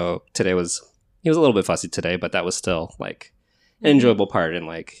 Even though he was a little bit fussy today, but that was still like an enjoyable part, and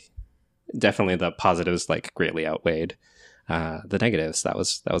like definitely the positives like greatly outweighed the negatives. That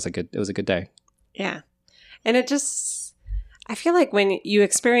was a good day. Yeah, and I feel like when you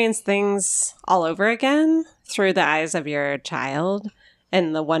experience things all over again through the eyes of your child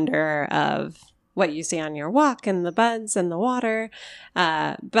and the wonder of what you see on your walk and the buds and the water,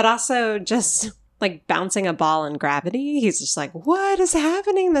 but also just like bouncing a ball in gravity. He's just like, what is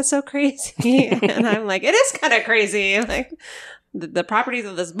happening? That's so crazy. And I'm like, it is kind of crazy. Like the properties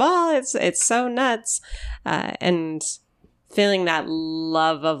of this ball, it's so nuts. And feeling that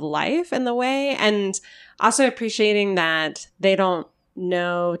love of life in the way, and also appreciating that they don't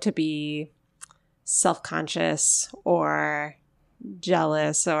know to be self-conscious or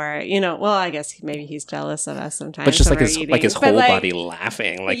jealous or, well, I guess maybe he's jealous of us sometimes. But just like his whole body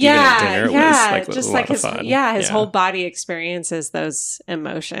laughing, like even at dinner was like just a lot of fun. His whole body experiences those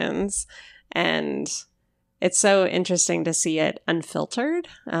emotions, and it's so interesting to see it unfiltered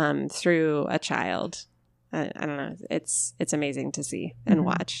through a child. I don't know. It's amazing to see and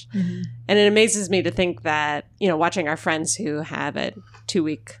watch. Mm-hmm. And it amazes me to think that, watching our friends who have a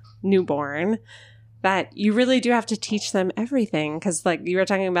 2-week newborn, that you really do have to teach them everything. Because like you were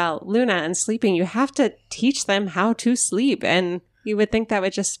talking about Luna and sleeping, you have to teach them how to sleep. And you would think that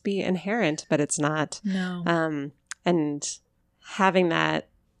would just be inherent, but it's not. No. And having that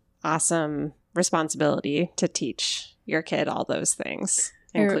awesome responsibility to teach your kid all those things,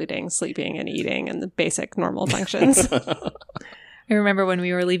 including sleeping and eating and the basic normal functions. I remember when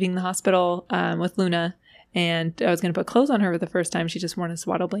we were leaving the hospital with Luna, and I was going to put clothes on her for the first time. She just wore a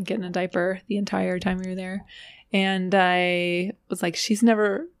swaddle blanket and a diaper the entire time we were there. And I was like, she's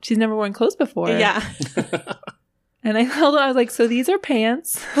never worn clothes before. Yeah. And I was like, so these are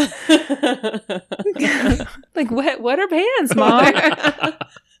pants? Like, what are pants, Mom?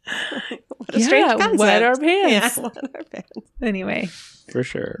 What a strange concept. What are pants? Yeah, what are pants? Anyway. For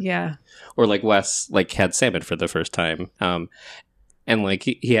sure. Yeah. Or like Wes like had salmon for the first time. And like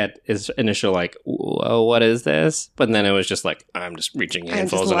he had his initial like, whoa, what is this? But then it was just like, I'm just reaching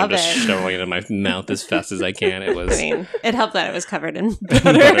handfuls and I'm just shoveling it in my mouth as fast as I can. It was. I mean, it helped that it was covered in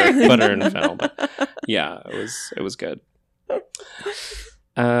butter and fennel. But yeah, it was good.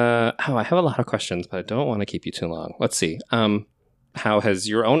 I have a lot of questions, but I don't want to keep you too long. Let's see. How has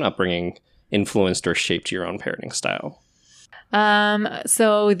your own upbringing influenced or shaped your own parenting style?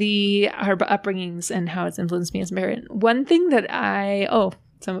 So our upbringings and how it's influenced me as a parent. One thing that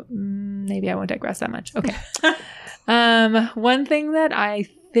maybe I won't digress that much. Okay. One thing that I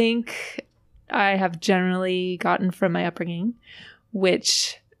think I have generally gotten from my upbringing,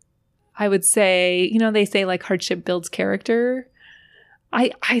 which I would say, they say like hardship builds character.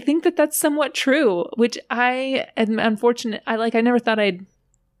 I think that that's somewhat true, which I am unfortunate. I never thought I'd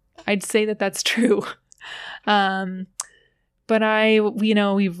say that that's true. But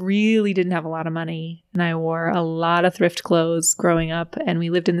we really didn't have a lot of money, and I wore a lot of thrift clothes growing up, and we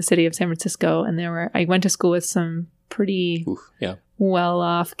lived in the city of San Francisco, and I went to school with some pretty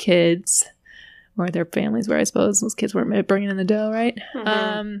well-off kids, or their families were, I suppose. Those kids weren't bringing in the dough, right?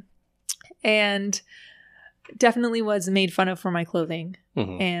 Mm-hmm. And definitely was made fun of for my clothing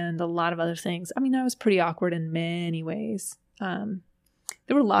and a lot of other things. I mean, I was pretty awkward in many ways. There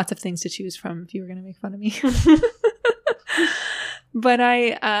were lots of things to choose from if you were going to make fun of me. But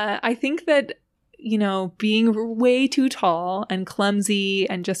I think that, being way too tall and clumsy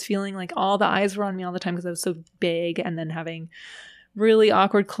and just feeling like all the eyes were on me all the time because I was so big, and then having really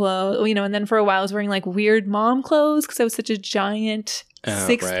awkward clothes, and then for a while I was wearing like weird mom clothes because I was such a giant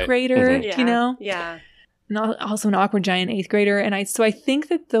sixth right. grader, Mhm. you know? Yeah. And also an awkward giant eighth grader. And I think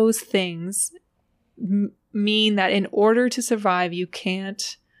that those things mean that in order to survive, you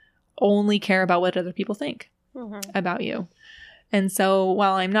can't only care about what other people think about you. And so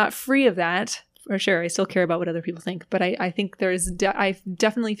while I'm not free of that, for sure, I still care about what other people think. But I think I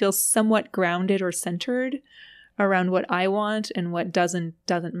definitely feel somewhat grounded or centered around what I want and what doesn't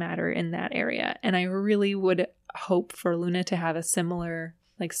matter in that area. And I really would hope for Luna to have a similar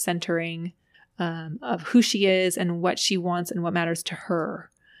like centering of who she is and what she wants and what matters to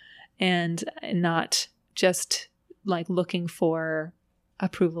her, and not just like looking for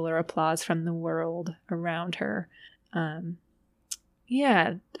approval or applause from the world around her.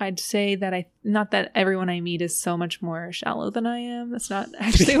 Yeah, I'd say that not that everyone I meet is so much more shallow than I am. That's not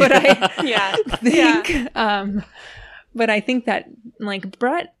actually what I think. But I think that like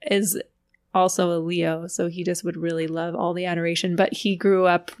Brett is also a Leo, so he just would really love all the adoration. But he grew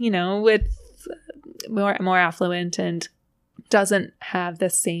up, with more affluent and doesn't have the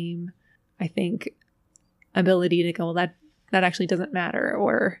same, I think, ability to go, well, that actually doesn't matter,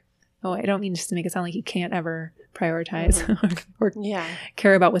 or I don't mean just to make it sound like he can't ever prioritize or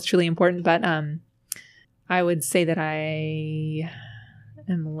care about what's truly important, but I would say that I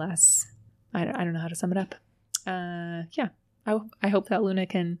am less. I don't know how to sum it up. I hope that Luna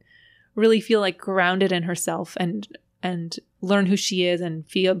can really feel like grounded in herself and learn who she is and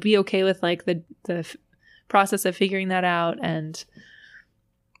be okay with like the process of figuring that out. And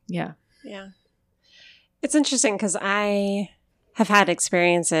yeah. It's interesting because I have had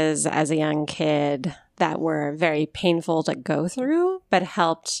experiences as a young kid that were very painful to go through, but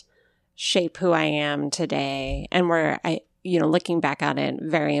helped shape who I am today. And where looking back on it,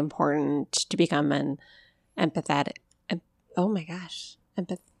 very important to become an empathetic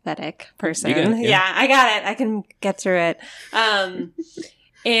person. You got it, yeah, I got it. I can get through it.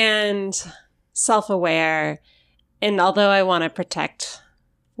 And self-aware. And although I want to protect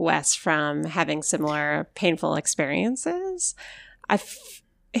Wes from having similar painful experiences,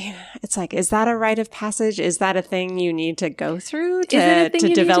 it's like, is that a rite of passage? Is that a thing you need to go through to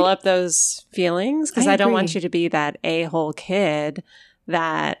develop those feelings? Because I don't want you to be that a-hole kid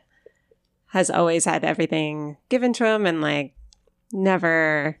that has always had everything given to him and like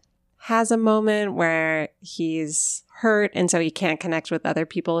never has a moment where he's hurt and so he can't connect with other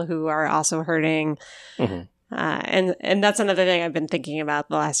people who are also hurting. Mm-hmm. And that's another thing I've been thinking about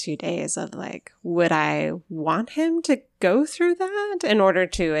the last few days of like, would I want him to go through that in order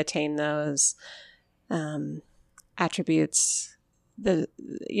to attain those attributes, be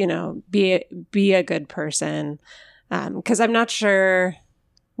a good person? Because I'm not sure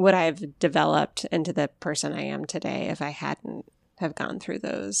would I've developed into the person I am today if I hadn't have gone through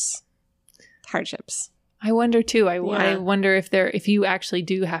those hardships. I wonder too. I wonder if you actually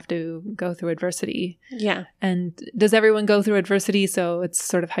do have to go through adversity. Yeah. And does everyone go through adversity? So it's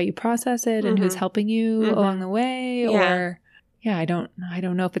sort of how you process it and who's helping you along the way. Or I don't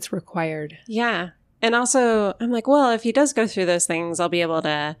know if it's required. Yeah. And also I'm like, well, if he does go through those things, I'll be able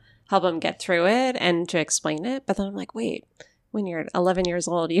to help him get through it and to explain it. But then I'm like, wait, when you're 11 years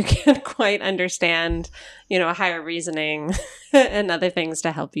old, you can't quite understand, higher reasoning and other things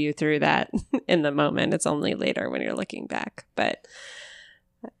to help you through that in the moment. It's only later when you're looking back. But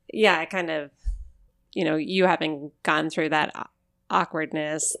yeah, I kind of, you having gone through that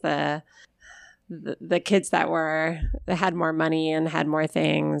awkwardness, the kids that had more money and had more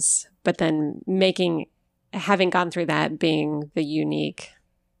things, but then having gone through that, being the unique,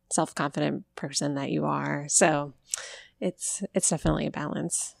 self-confident person that you are. So it's definitely a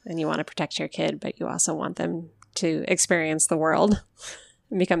balance, and you want to protect your kid, but you also want them to experience the world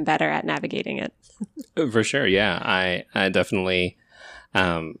and become better at navigating it. For sure. Yeah. I definitely,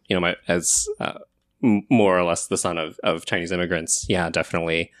 as more or less the son of Chinese immigrants. Yeah,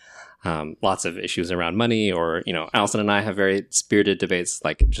 definitely. Lots of issues around money, or, Allison and I have very spirited debates,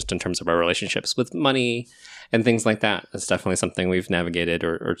 like just in terms of our relationships with money and things like that. It's definitely something we've navigated,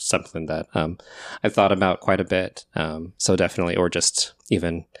 or something that I've thought about quite a bit. So definitely, or just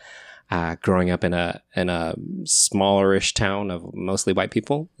even growing up in a smallerish town of mostly white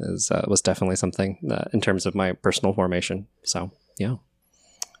people was definitely something that, in terms of my personal formation. So yeah.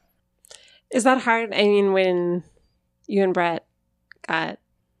 Is that hard? I mean, when you and Brett got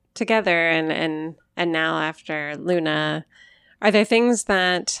together and now after Luna, are there things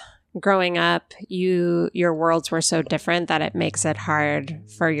that growing up your worlds were so different that it makes it hard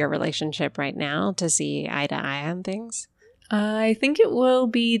for your relationship right now to see eye to eye on things? I think it will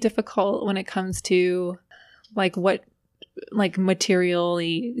be difficult when it comes to what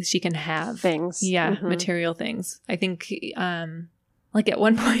materially she can have things. Yeah, material things. I think Like at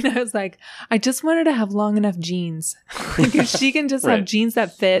one point I was like, I just want her to have long enough jeans. Like if she can just have jeans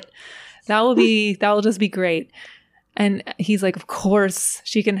that fit, that will just be great. And he's like, of course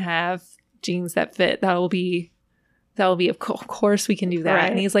she can have jeans that fit. That will be of course we can do that.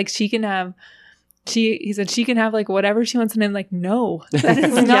 Right. And he's like, he said she can have like whatever she wants. And I'm like, no, that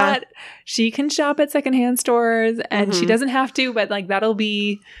is not, she can shop at secondhand stores and she doesn't have to, but like, that'll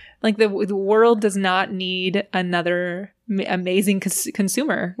be like the world does not need another amazing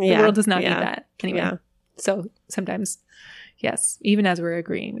consumer. The world does not need that. Anyway. Yeah. So sometimes, yes, even as we're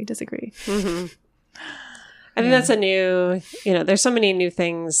agreeing, we disagree. I think that's a new, there's so many new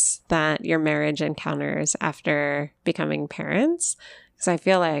things that your marriage encounters after becoming parents. Because I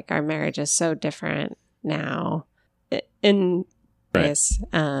feel like our marriage is so different now in this.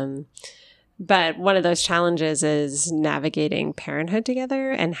 But one of those challenges is navigating parenthood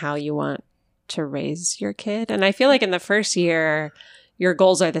together and how you want to raise your kid. And I feel like in the first year, your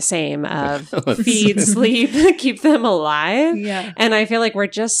goals are the same of feed, sleep, keep them alive. Yeah. And I feel like we're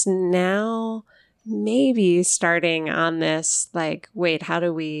just now maybe starting on this, like, wait, how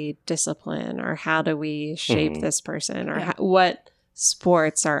do we discipline or how do we shape this person or what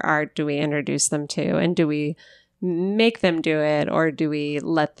sports or art do we introduce them to? And do we make them do it or do we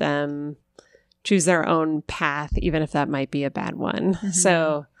let them choose their own path, even if that might be a bad one?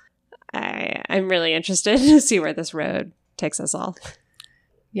 So I'm really interested to see where this road takes us all.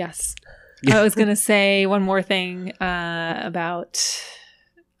 Yes. I was going to say one more thing about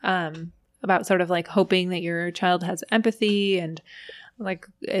sort of like hoping that your child has empathy and like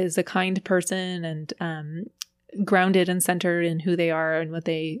is a kind person and grounded and centered in who they are and what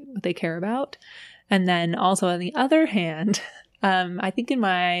they care about. And then also on the other hand, I think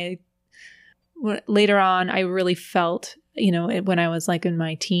later on, I really felt, when I was like in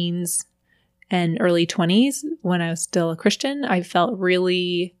my teens and early 20s, when I was still a Christian, I felt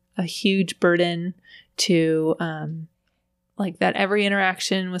really a huge burden to like that every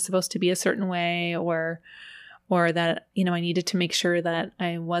interaction was supposed to be a certain way or that, I needed to make sure that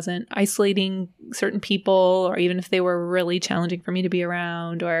I wasn't isolating certain people or even if they were really challenging for me to be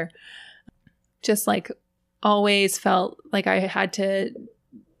around or just like always felt like I had to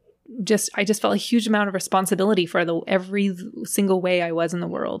I just felt a huge amount of responsibility for every single way I was in the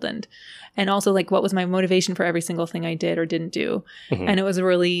world. And also like what was my motivation for every single thing I did or didn't do. And it was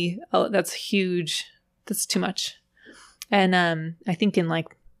really, that's huge. That's too much. And I think in like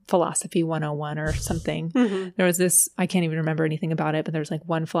philosophy 101 or something, there was this, I can't even remember anything about it, but there was like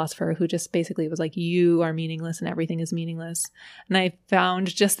one philosopher who just basically was like, you are meaningless and everything is meaningless. And I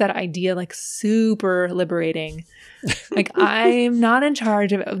found just that idea like super liberating. Like I'm not in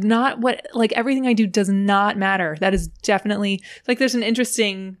charge of like everything I do does not matter. That is definitely like, there's an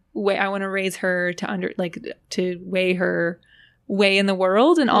interesting way I want to raise her to weigh her way in the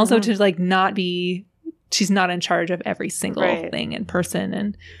world. And also to like she's not in charge of every single thing and person.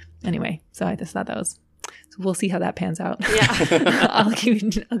 And anyway, so I just thought so we'll see how that pans out. Yeah. I'll give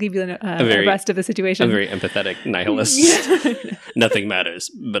you the rest of the situation. A very empathetic nihilist. Nothing matters,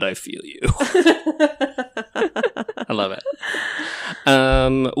 but I feel you. I love it.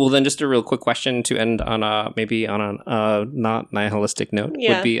 Well, then just a real quick question to end on maybe on a not nihilistic note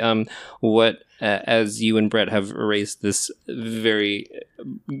would be what as you and Brett have raised this very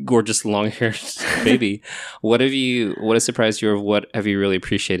gorgeous long-haired baby, what has surprised you or what have you really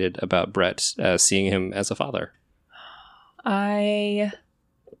appreciated about Brett seeing him as a father? He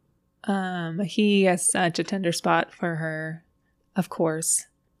has such a tender spot for her, of course.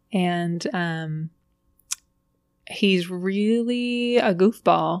 And he's really a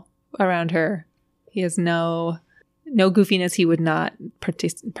goofball around her. He has no goofiness he would not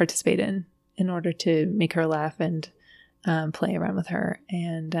participate in order to make her laugh and play around with her.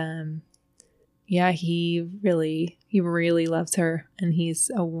 And he really loves her, and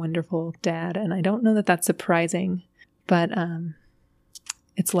he's a wonderful dad. And I don't know that that's surprising, but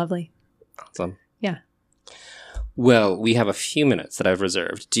it's lovely. Awesome. Yeah. Well, we have a few minutes that I've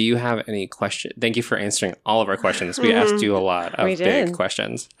reserved. Do you have any questions? Thank you for answering all of our questions. We asked you a lot of big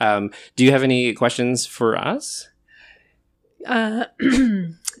questions. Do you have any questions for us?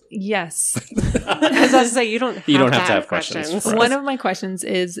 Yes. I was about to say, you don't have to have questions. One of my questions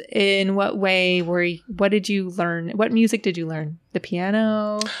is, in what way what did you learn? What music did you learn? The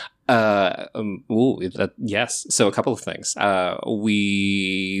piano? Yes. So a couple of things. All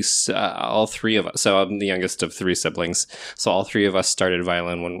three of us, so I'm the youngest of three siblings. So all three of us started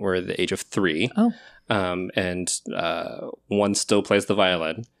violin when we were the age of 3. Oh. And one still plays the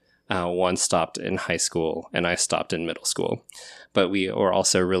violin. One stopped in high school and I stopped in middle school. But we were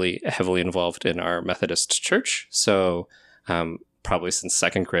also really heavily involved in our Methodist church. So probably since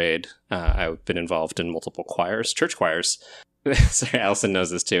second grade. I've been involved in multiple choirs, church choirs. Sorry, Allison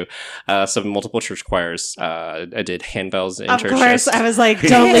knows this too. Some multiple church choirs. I did handbells in church. Of course, I was like,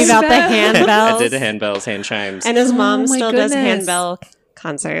 don't leave out the handbells. I did the handbells, hand chimes, and his mom Oh, my still does goodness. handbell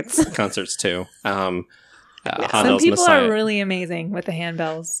concerts. concerts too. Some Handel's people Messiah. are really amazing with the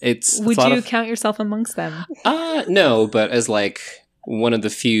handbells. It's Would a lot you of- count yourself amongst them? No, but as like one of the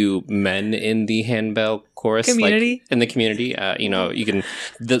few men in the handbell chorus Community? like, in the community, you know, you can.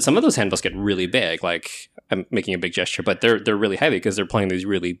 Some of those handbells get really big. Like I'm making a big gesture, but they're really heavy because they're playing these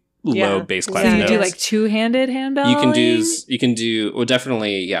really Yeah. low bass So class So you notes. do like two-handed handbell? you can do well,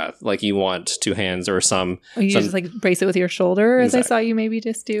 definitely, yeah. Like you want two hands or some. Or you some- just like brace it with your shoulder, as I Exactly. saw you maybe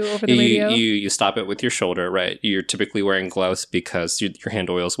just do over the you, radio. you stop it with your shoulder, right? You're typically wearing gloves because your hand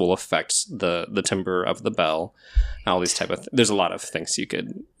oils will affect the timbre of the bell. All these type of there's a lot of things you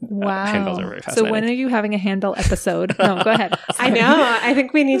could. Wow. Handbells are very So fascinating. when are you having a handbell episode? No, go ahead. I know. I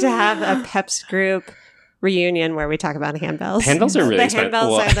think we need to have a Peps group reunion where we talk about handbells. Handbells are really the expensive.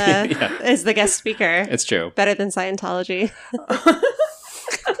 handbells Well, are the yeah. is the guest speaker. It's true. Better than Scientology.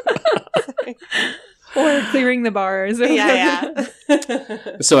 Or clearing the bars. yeah.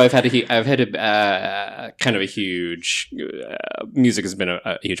 So I've had a kind of a huge music has been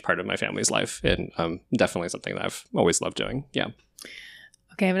a huge part of my family's life, and definitely something that I've always loved doing. Yeah.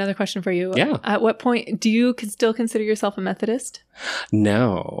 Okay, I have another question for you. Yeah. At what point do you still consider yourself a Methodist?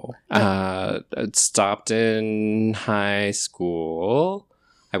 No. It stopped in high school,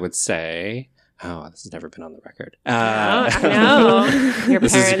 I would say. Oh, this has never been on the record. I know. Your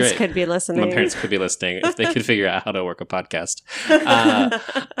This is parents great. could be listening. My parents could be listening if they could figure out how to work a podcast.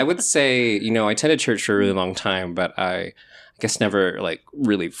 I would say, you know, I attended church for a really long time, but I guess never like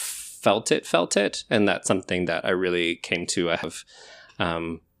really felt it. And that's something that I really came to have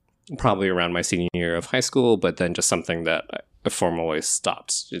probably around my senior year of high school, but then just something that I formally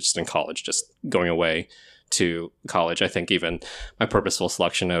stopped just in college, just going away to college. I think even my purposeful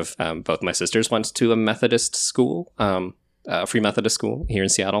selection of both my sisters went to a Methodist school, free Methodist school here in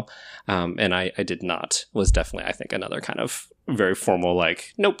Seattle. And I did not, was definitely, I think, another kind of very formal,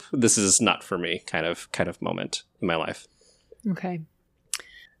 like, nope, this is not for me kind of moment in my life. Okay.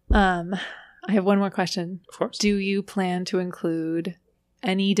 I have one more question. Of course. Do you plan to include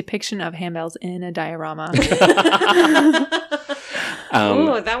any depiction of handbells in a diorama?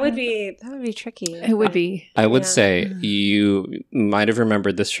 Oh, that would be tricky. It would be. I would Yeah. say you might have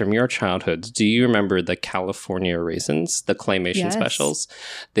remembered this from your childhood. Do you remember the California Raisins, the claymation Yes. specials?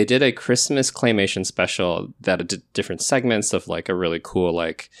 They did a Christmas claymation special that did different segments of like a really cool,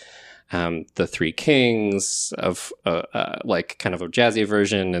 like the Three Kings of like kind of a jazzy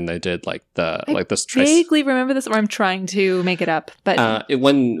version, and they did like the I like this vaguely remember this, or I'm trying to make it up. But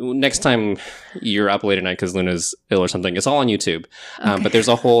when next time you're up late at night because Luna's ill or something, it's all on YouTube. Okay. But there's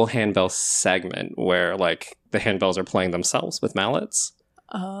a whole handbell segment where like the handbells are playing themselves with mallets.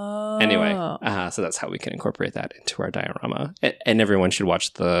 oh, Anyway, so that's how we can incorporate that into our diorama. And everyone should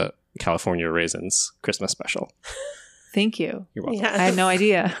watch the California Raisins Christmas special. thank you. You're welcome. Yeah. I had no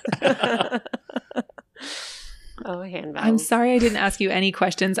idea. Oh, handbells. I'm sorry I didn't ask you any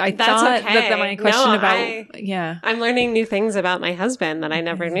questions. I That's thought okay. that my question No, about yeah. I'm learning new things about my husband that I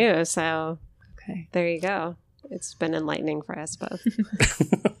never knew. So Okay. there you go. It's been enlightening for us both.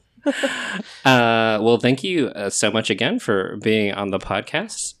 Well, thank you so much again for being on the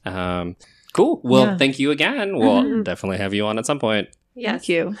podcast. Cool. Well, Yeah. thank you again. We'll definitely have you on at some point. Yes. Thank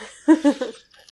you.